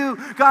for you,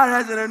 God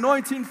has an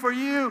anointing for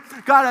you,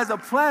 God has a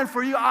plan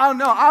for you. I don't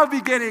know, I'll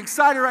be getting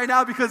excited right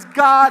now because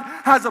God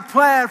has a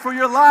plan for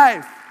your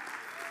life.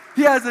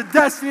 He has a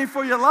destiny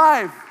for your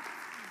life,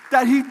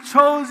 that he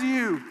chose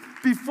you.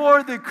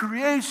 Before the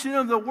creation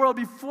of the world,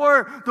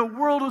 before the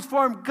world was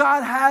formed,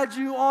 God had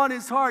you on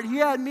his heart. He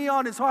had me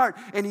on his heart,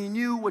 and he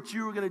knew what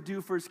you were going to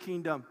do for his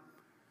kingdom.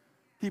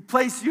 He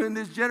placed you in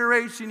this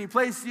generation. He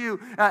placed you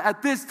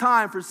at this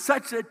time for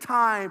such a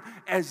time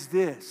as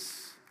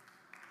this.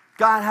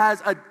 God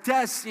has a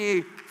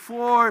destiny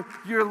for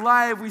your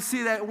life. We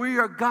see that we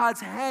are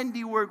God's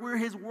handiwork. We're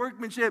his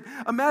workmanship.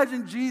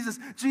 Imagine Jesus.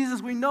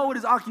 Jesus, we know what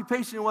his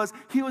occupation was.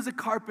 He was a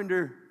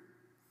carpenter.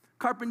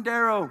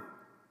 Carpintero.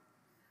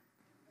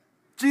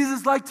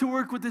 Jesus liked to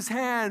work with his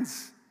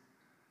hands,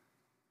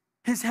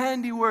 his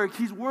handiwork.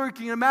 He's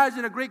working.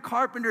 Imagine a great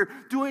carpenter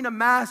doing a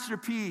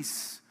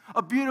masterpiece,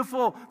 a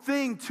beautiful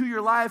thing to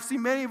your life. See,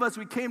 many of us,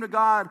 we came to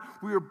God,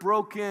 we were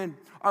broken.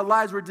 Our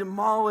lives were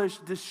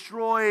demolished,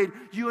 destroyed.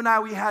 You and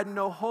I, we had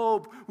no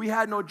hope. We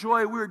had no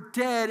joy. We were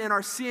dead in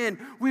our sin.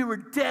 We were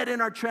dead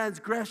in our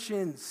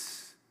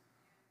transgressions.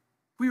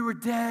 We were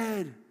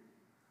dead.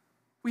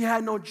 We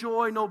had no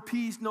joy, no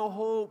peace, no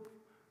hope.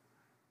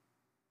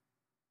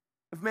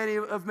 If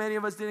many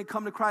of us didn't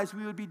come to Christ,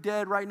 we would be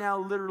dead right now,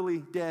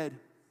 literally dead.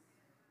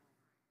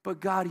 But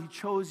God, he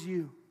chose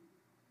you.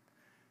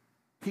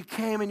 He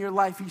came in your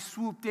life. He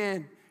swooped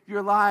in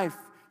your life.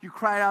 You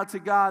cried out to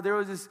God. There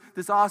was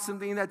this awesome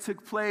thing that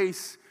took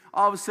place.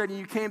 All of a sudden,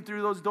 you came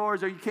through those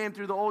doors, or you came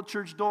through the old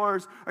church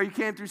doors, or you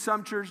came through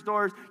some church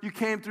doors. You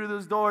came through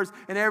those doors,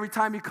 and every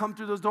time you come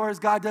through those doors,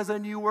 God does a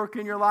new work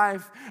in your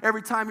life.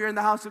 Every time you're in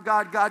the house of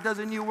God, God does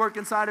a new work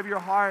inside of your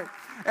heart.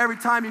 Every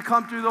time you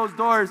come through those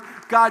doors,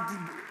 God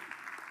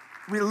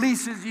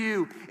releases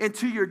you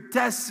into your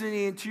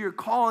destiny, into your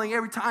calling.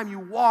 Every time you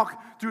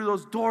walk through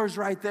those doors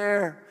right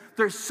there,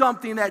 there's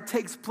something that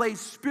takes place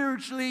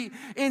spiritually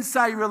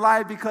inside your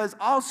life, because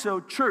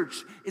also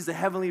church is a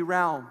heavenly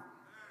realm.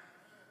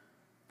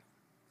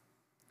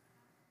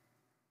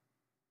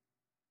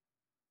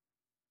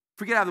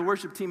 If we could have the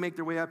worship team make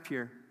their way up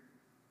here.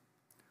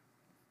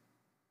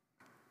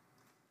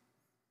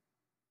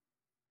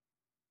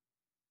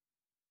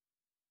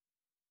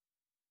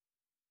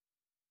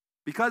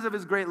 Because of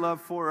his great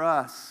love for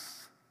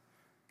us,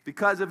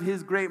 because of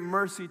his great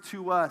mercy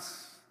to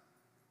us,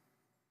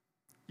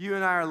 you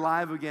and I are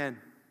alive again.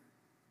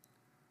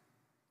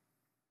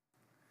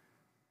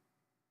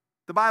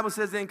 The Bible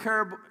says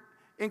the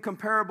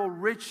incomparable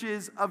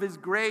riches of his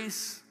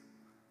grace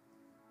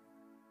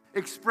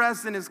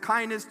expressed in his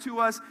kindness to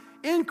us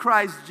in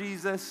Christ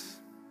Jesus.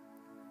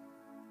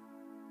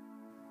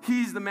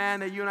 He's the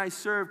man that you and I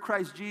serve,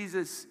 Christ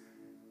Jesus.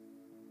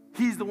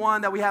 He's the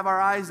one that we have our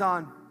eyes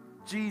on,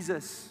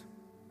 Jesus.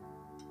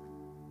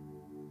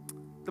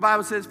 The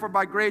Bible says, for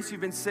by grace you've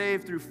been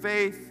saved through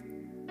faith.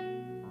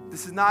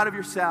 This is not of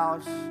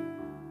yourselves,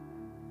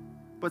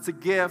 but it's a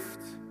gift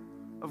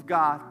of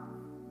God.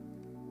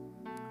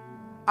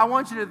 I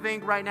want you to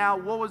think right now,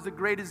 what was the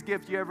greatest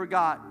gift you ever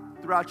got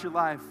throughout your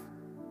life?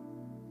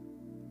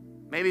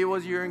 Maybe it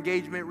was your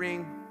engagement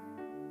ring.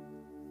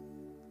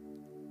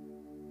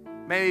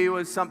 Maybe it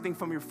was something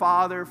from your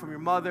father, from your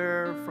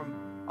mother,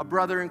 from a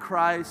brother in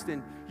Christ.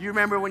 And you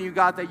remember when you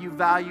got that, you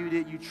valued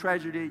it, you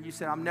treasured it. You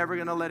said, I'm never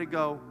going to let it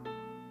go.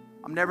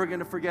 I'm never going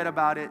to forget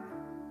about it.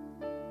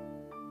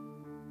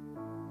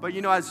 But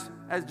you know, as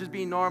just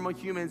being normal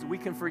humans, we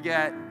can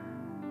forget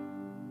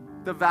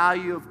the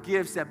value of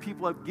gifts that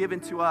people have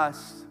given to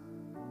us.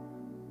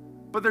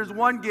 But there's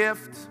one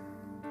gift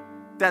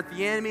that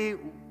the enemy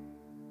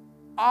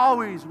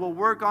always will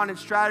work on and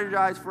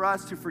strategize for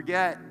us to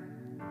forget.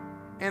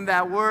 And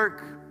that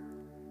work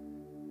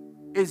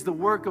is the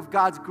work of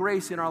God's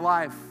grace in our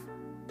life.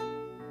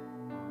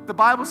 The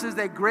Bible says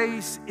that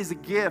grace is a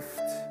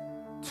gift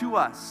to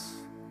us.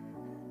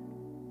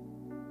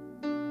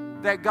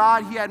 That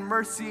God, he had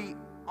mercy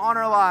on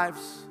our lives.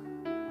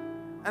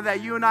 And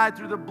that you and I,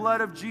 through the blood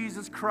of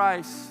Jesus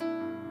Christ,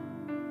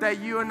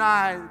 that you and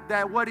I,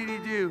 that what did he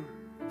do?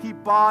 He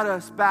bought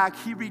us back.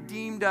 He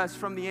redeemed us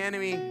from the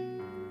enemy.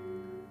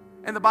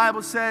 And the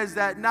Bible says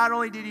that not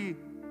only did he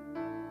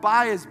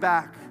buy us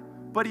back,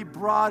 but he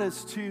brought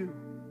us to.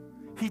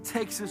 He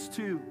takes us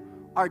to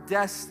our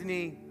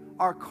destiny,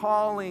 our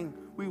calling.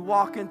 We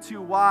walk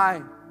into.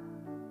 Why?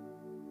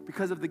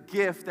 Because of the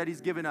gift that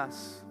he's given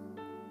us.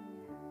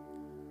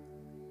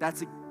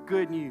 That's a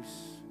good news.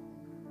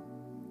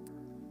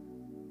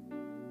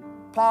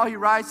 Paul, he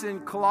writes in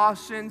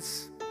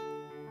Colossians,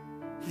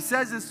 he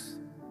says this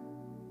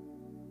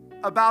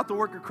about the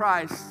work of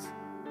Christ.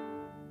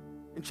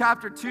 In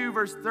chapter 2,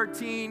 verse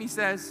 13, he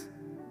says,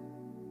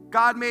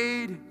 God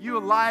made you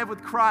alive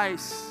with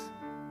Christ.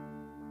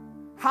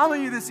 How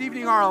many of you this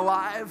evening are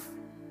alive?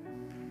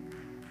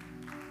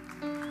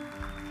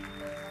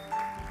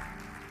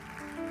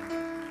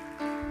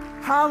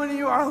 How many of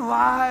you are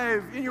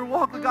alive? In your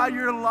walk with God,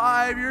 you're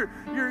alive.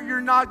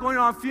 You're not going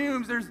on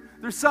fumes.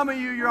 There's some of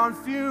you, you're on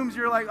fumes.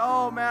 You're like,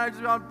 oh man,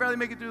 I'm barely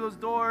making it through those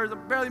doors.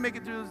 I'm barely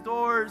making it through those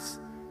doors.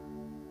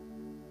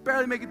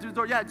 Barely making it through those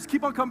doors. Yeah, just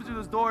keep on coming through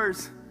those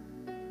doors.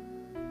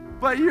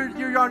 But you're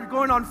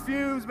going on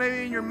fumes,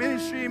 maybe in your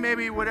ministry,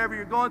 maybe whatever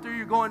you're going through,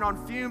 you're going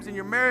on fumes. In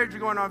your marriage,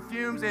 you're going on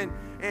fumes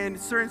in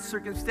certain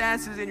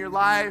circumstances in your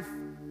life.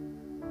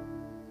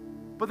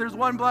 But there's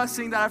one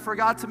blessing that I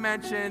forgot to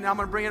mention. I'm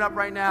going to bring it up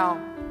right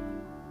now.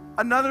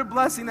 Another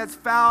blessing that's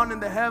found in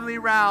the heavenly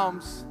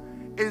realms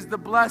is the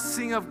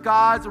blessing of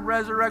God's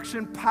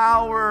resurrection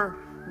power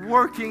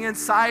working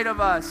inside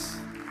of us.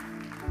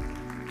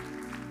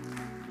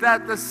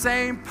 That the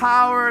same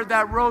power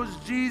that rose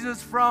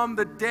Jesus from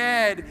the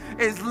dead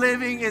is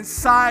living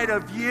inside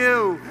of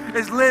you,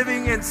 is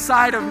living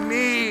inside of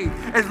me,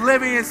 is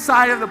living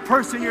inside of the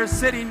person you're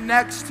sitting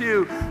next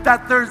to.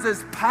 That there's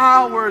this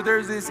power,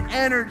 there's this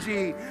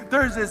energy,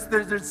 there's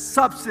this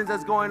substance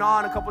that's going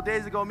on. A couple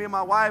days ago, me and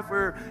my wife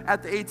were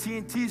at the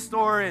AT&T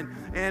store,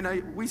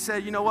 and we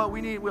said, you know what,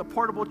 we need a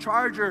portable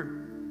charger.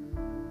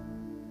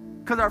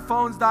 Because our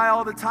phones die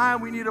all the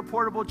time, we need a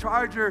portable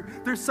charger.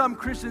 There's some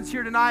Christians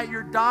here tonight,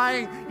 you're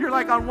dying. You're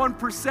like on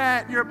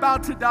 1%, you're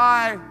about to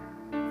die.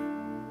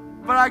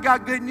 But I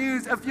got good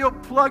news. If you'll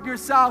plug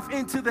yourself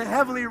into the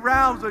heavenly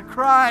realms with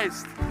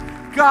Christ,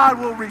 God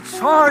will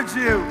recharge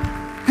you.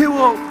 He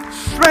will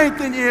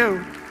strengthen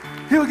you.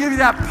 He will give you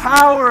that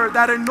power,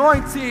 that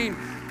anointing,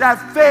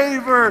 that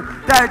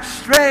favor, that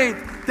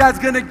strength that's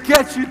going to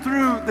get you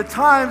through the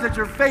times that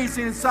you're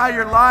facing inside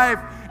your life.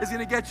 It's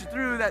going to get you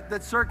through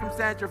that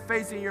circumstance you're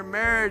facing in your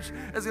marriage.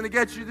 It's going to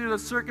get you through the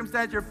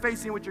circumstance you're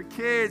facing with your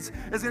kids.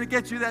 It's going to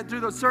get you through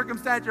the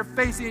circumstance you're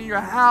facing in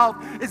your health.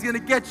 It's going to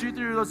get you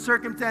through those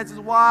circumstances.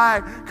 Why?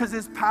 Because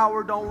His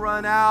power don't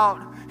run out.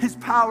 His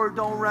power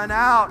don't run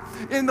out.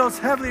 In those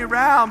heavenly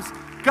realms,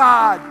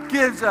 God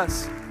gives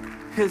us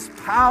His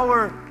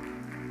power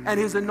and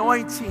His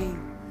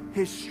anointing,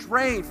 His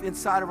strength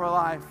inside of our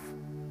life.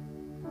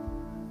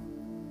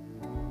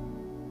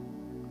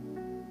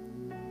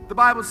 The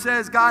Bible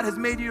says God has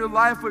made you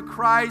alive with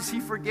Christ. He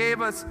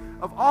forgave us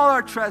of all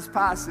our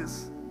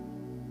trespasses.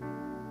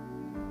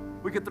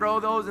 We could throw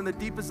those in the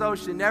deepest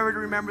ocean, never to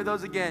remember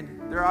those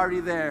again. They're already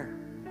there.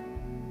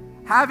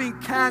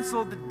 Having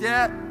canceled the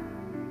debt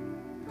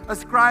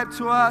ascribed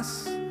to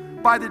us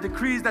by the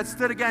decrees that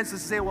stood against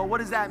us. Say, well, what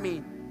does that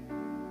mean?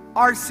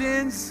 Our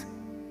sins,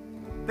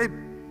 they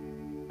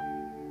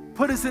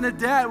put us in a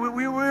debt.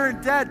 We were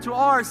in debt to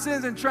all our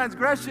sins and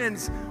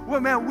transgressions. Well,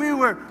 man,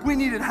 we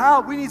needed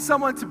help. We need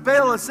someone to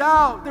bail us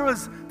out. There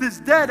was this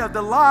debt of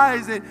the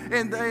lies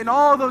and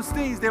all those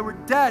things. They were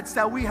debts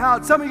that we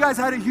had. Some of you guys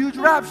had a huge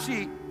rap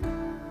sheet.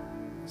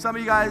 Some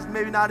of you guys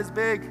maybe not as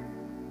big,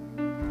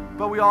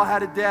 but we all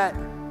had a debt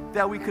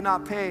that we could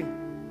not pay.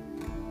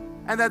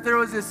 And that there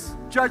was this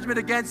judgment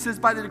against us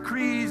by the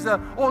decrees, the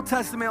Old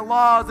Testament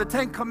laws, the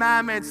Ten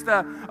Commandments,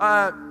 the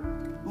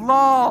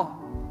law.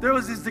 There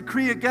was this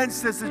decree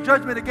against us, a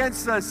judgment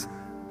against us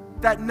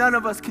that none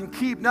of us can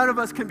keep. None of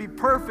us can be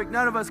perfect.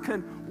 None of us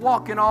can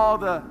walk in all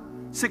the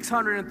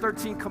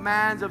 613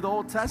 commands of the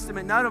Old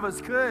Testament. None of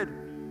us could.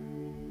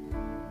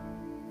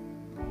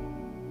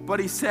 But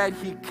He said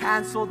He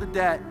canceled the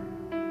debt.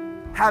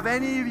 Have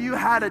any of you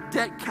had a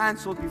debt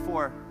canceled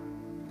before?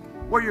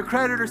 Where your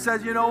creditor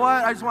says, you know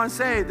what, I just want to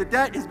say, the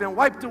debt has been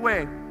wiped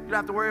away. You don't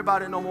have to worry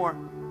about it no more.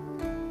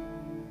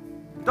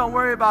 Don't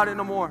worry about it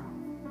no more.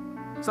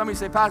 Some of you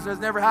say, Pastor,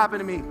 that's never happened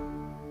to me.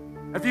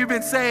 If you've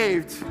been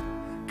saved,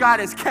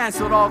 God has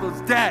canceled all those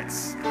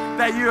debts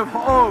that you have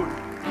owed.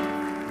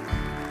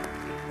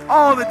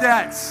 All the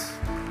debts.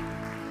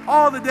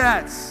 All the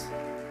debts.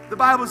 The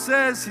Bible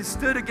says He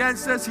stood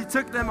against us. He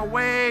took them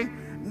away,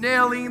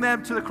 nailing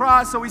them to the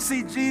cross. So we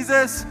see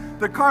Jesus,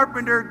 the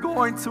carpenter,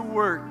 going to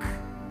work.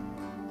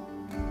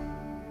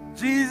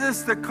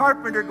 Jesus, the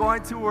carpenter,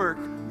 going to work.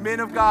 Men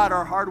of God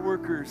are hard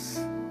workers.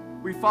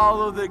 We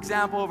follow the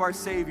example of our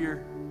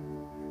Savior.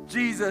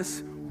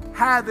 Jesus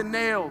had the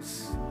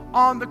nails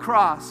on the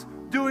cross,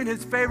 doing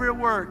His favorite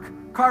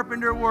work,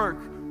 carpenter work,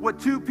 with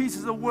 2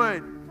 pieces of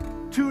wood,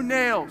 2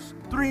 nails,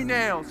 3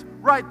 nails,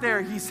 right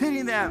there. He's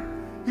hitting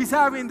them. He's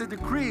having the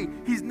decree.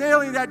 He's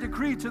nailing that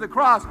decree to the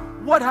cross.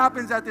 What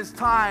happens at this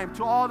time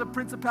to all the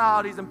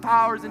principalities and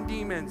powers and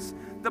demons?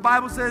 The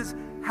Bible says,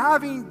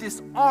 having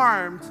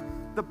disarmed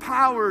the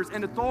powers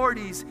and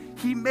authorities,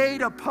 he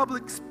made a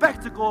public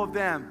spectacle of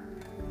them,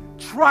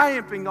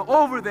 triumphing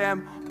over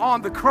them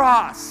on the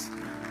cross.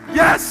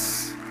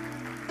 Yes!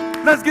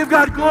 Let's give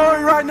God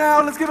glory right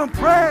now. Let's give him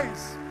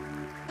praise.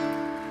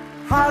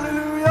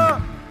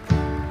 Hallelujah.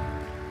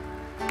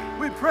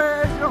 We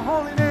praise your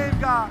holy name,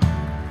 God.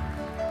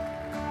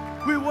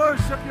 We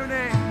worship your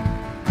name.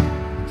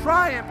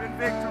 Triumph and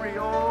victory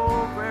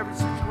over every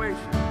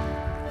situation.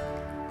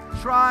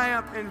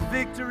 Triumph and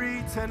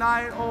victory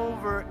tonight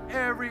over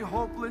every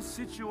hopeless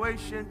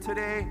situation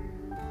today.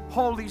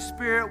 Holy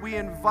Spirit, we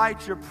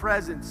invite your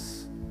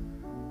presence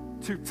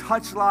to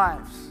touch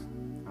lives.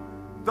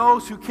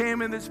 Those who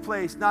came in this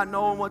place not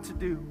knowing what to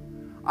do,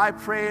 I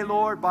pray,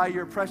 Lord, by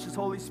your precious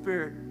Holy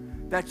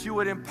Spirit, that you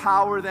would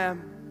empower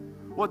them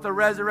with the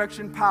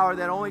resurrection power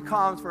that only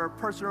comes for a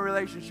personal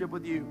relationship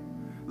with you.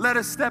 Let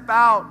us step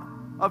out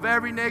of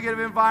every negative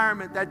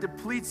environment that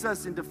depletes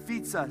us and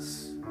defeats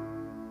us.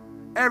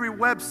 Every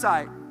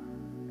website,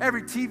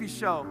 every TV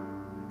show,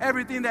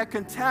 everything that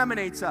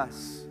contaminates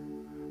us.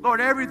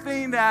 Lord,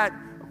 everything that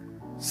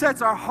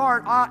sets our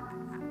heart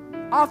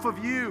off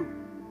of you.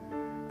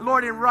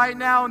 Lord, and right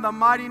now in the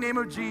mighty name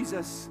of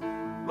Jesus,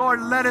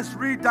 Lord, let us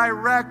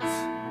redirect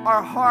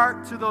our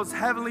heart to those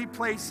heavenly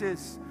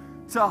places,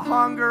 to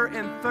hunger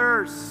and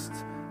thirst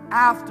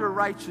after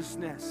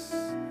righteousness.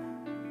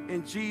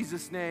 In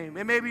Jesus' name.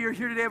 And maybe you're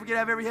here today, we can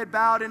have every head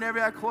bowed and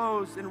every eye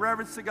closed in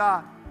reverence to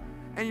God.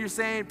 And you're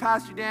saying,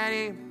 Pastor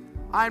Danny,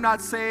 I'm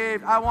not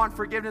saved. I want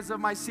forgiveness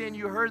of my sin.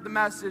 You heard the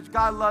message.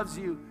 God loves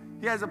you.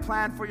 He has a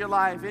plan for your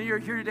life. And you're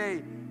here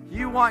today.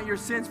 You want your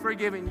sins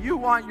forgiven. You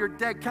want your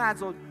debt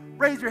canceled.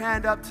 Raise your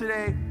hand up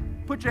today.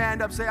 Put your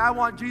hand up. Say, I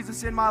want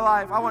Jesus in my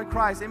life. I want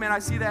Christ. Amen. I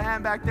see that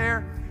hand back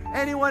there.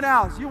 Anyone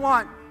else? You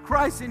want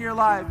Christ in your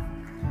life.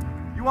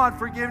 You want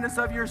forgiveness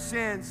of your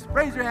sins.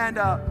 Raise your hand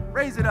up.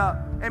 Raise it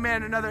up.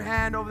 Amen. Another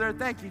hand over there.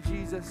 Thank you,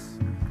 Jesus.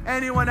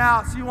 Anyone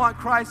else? You want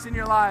Christ in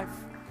your life.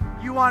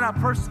 You want a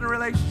personal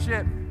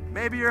relationship.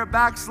 Maybe you're a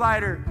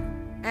backslider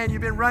and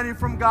you've been running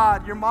from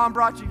God. Your mom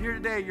brought you here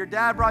today. Your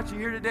dad brought you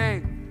here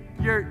today.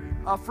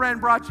 A friend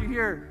brought you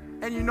here.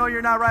 And you know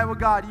you're not right with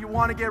God. You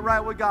want to get right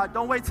with God.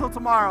 Don't wait till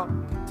tomorrow.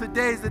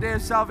 Today is the day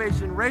of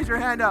salvation. Raise your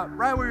hand up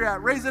right where you're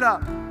at. Raise it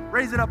up.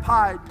 Raise it up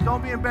high.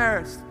 Don't be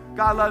embarrassed.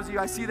 God loves you.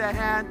 I see that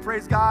hand.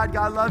 Praise God.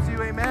 God loves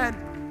you.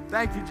 Amen.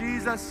 Thank you,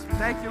 Jesus.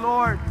 Thank you,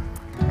 Lord.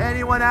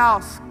 Anyone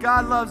else?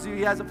 God loves you.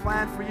 He has a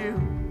plan for you.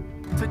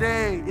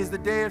 Today is the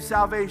day of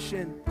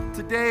salvation.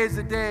 Today is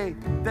the day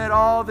that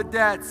all the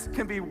debts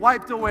can be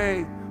wiped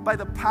away by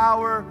the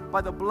power,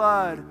 by the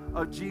blood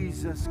of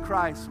Jesus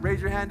Christ.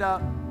 Raise your hand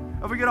up.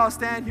 If we could all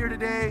stand here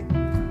today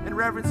in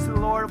reverence to the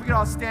Lord, if we could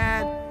all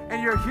stand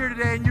and you're here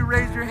today and you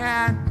raise your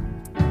hand,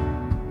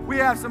 we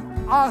have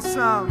some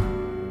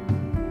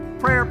awesome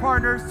prayer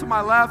partners to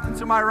my left and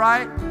to my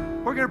right.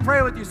 We're going to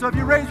pray with you. So if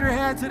you raise your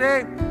hand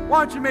today,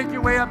 why don't you make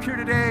your way up here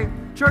today?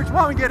 Church,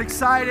 why don't we get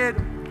excited?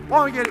 Why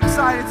don't we get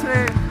excited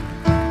today?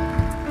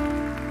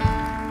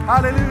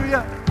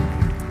 Hallelujah.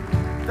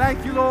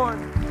 Thank you, Lord.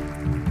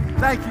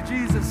 Thank you,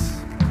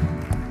 Jesus.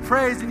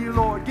 Praising you,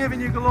 Lord. Giving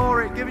you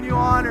glory, giving you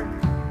honor,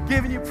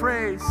 giving you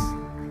praise,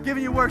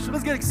 giving you worship.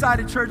 Let's get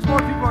excited, church. More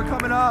people are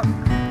coming up.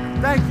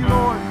 Thank you,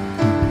 Lord.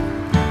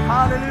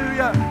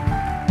 Hallelujah.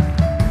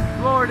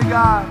 Glory to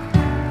God.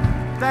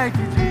 Thank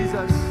you,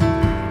 Jesus.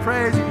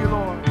 Praising you,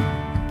 Lord.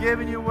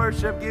 Giving you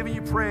worship, giving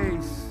you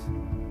praise.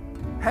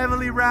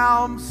 Heavenly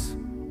realms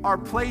are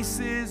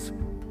places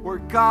where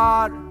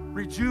God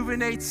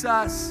rejuvenates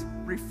us,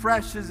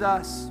 refreshes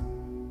us.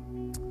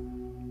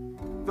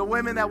 The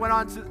women that went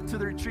on to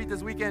the retreat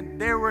this weekend,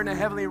 they were in a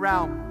heavenly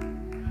realm.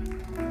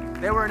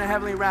 They were in a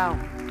heavenly realm.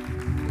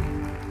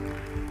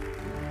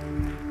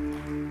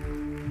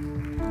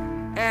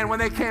 And when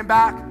they came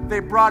back, they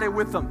brought it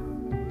with them.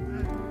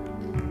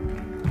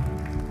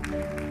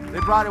 They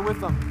brought it with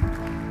them.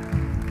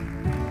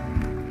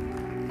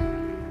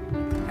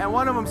 And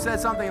one of them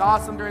said something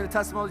awesome during the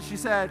testimony. She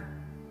said,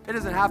 it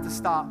doesn't have to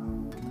stop.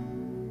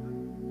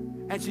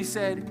 And she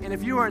said, and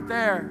if you weren't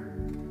there,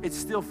 it's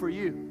still for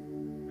you.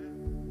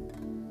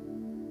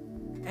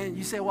 And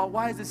you say, well,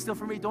 why is it still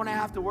for me? Don't I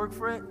have to work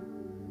for it?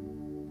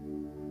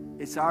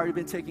 It's already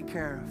been taken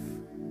care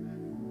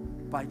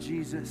of by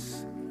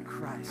Jesus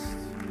Christ.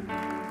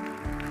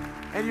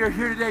 And you're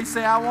here today,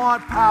 say, I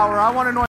want power. I want to know.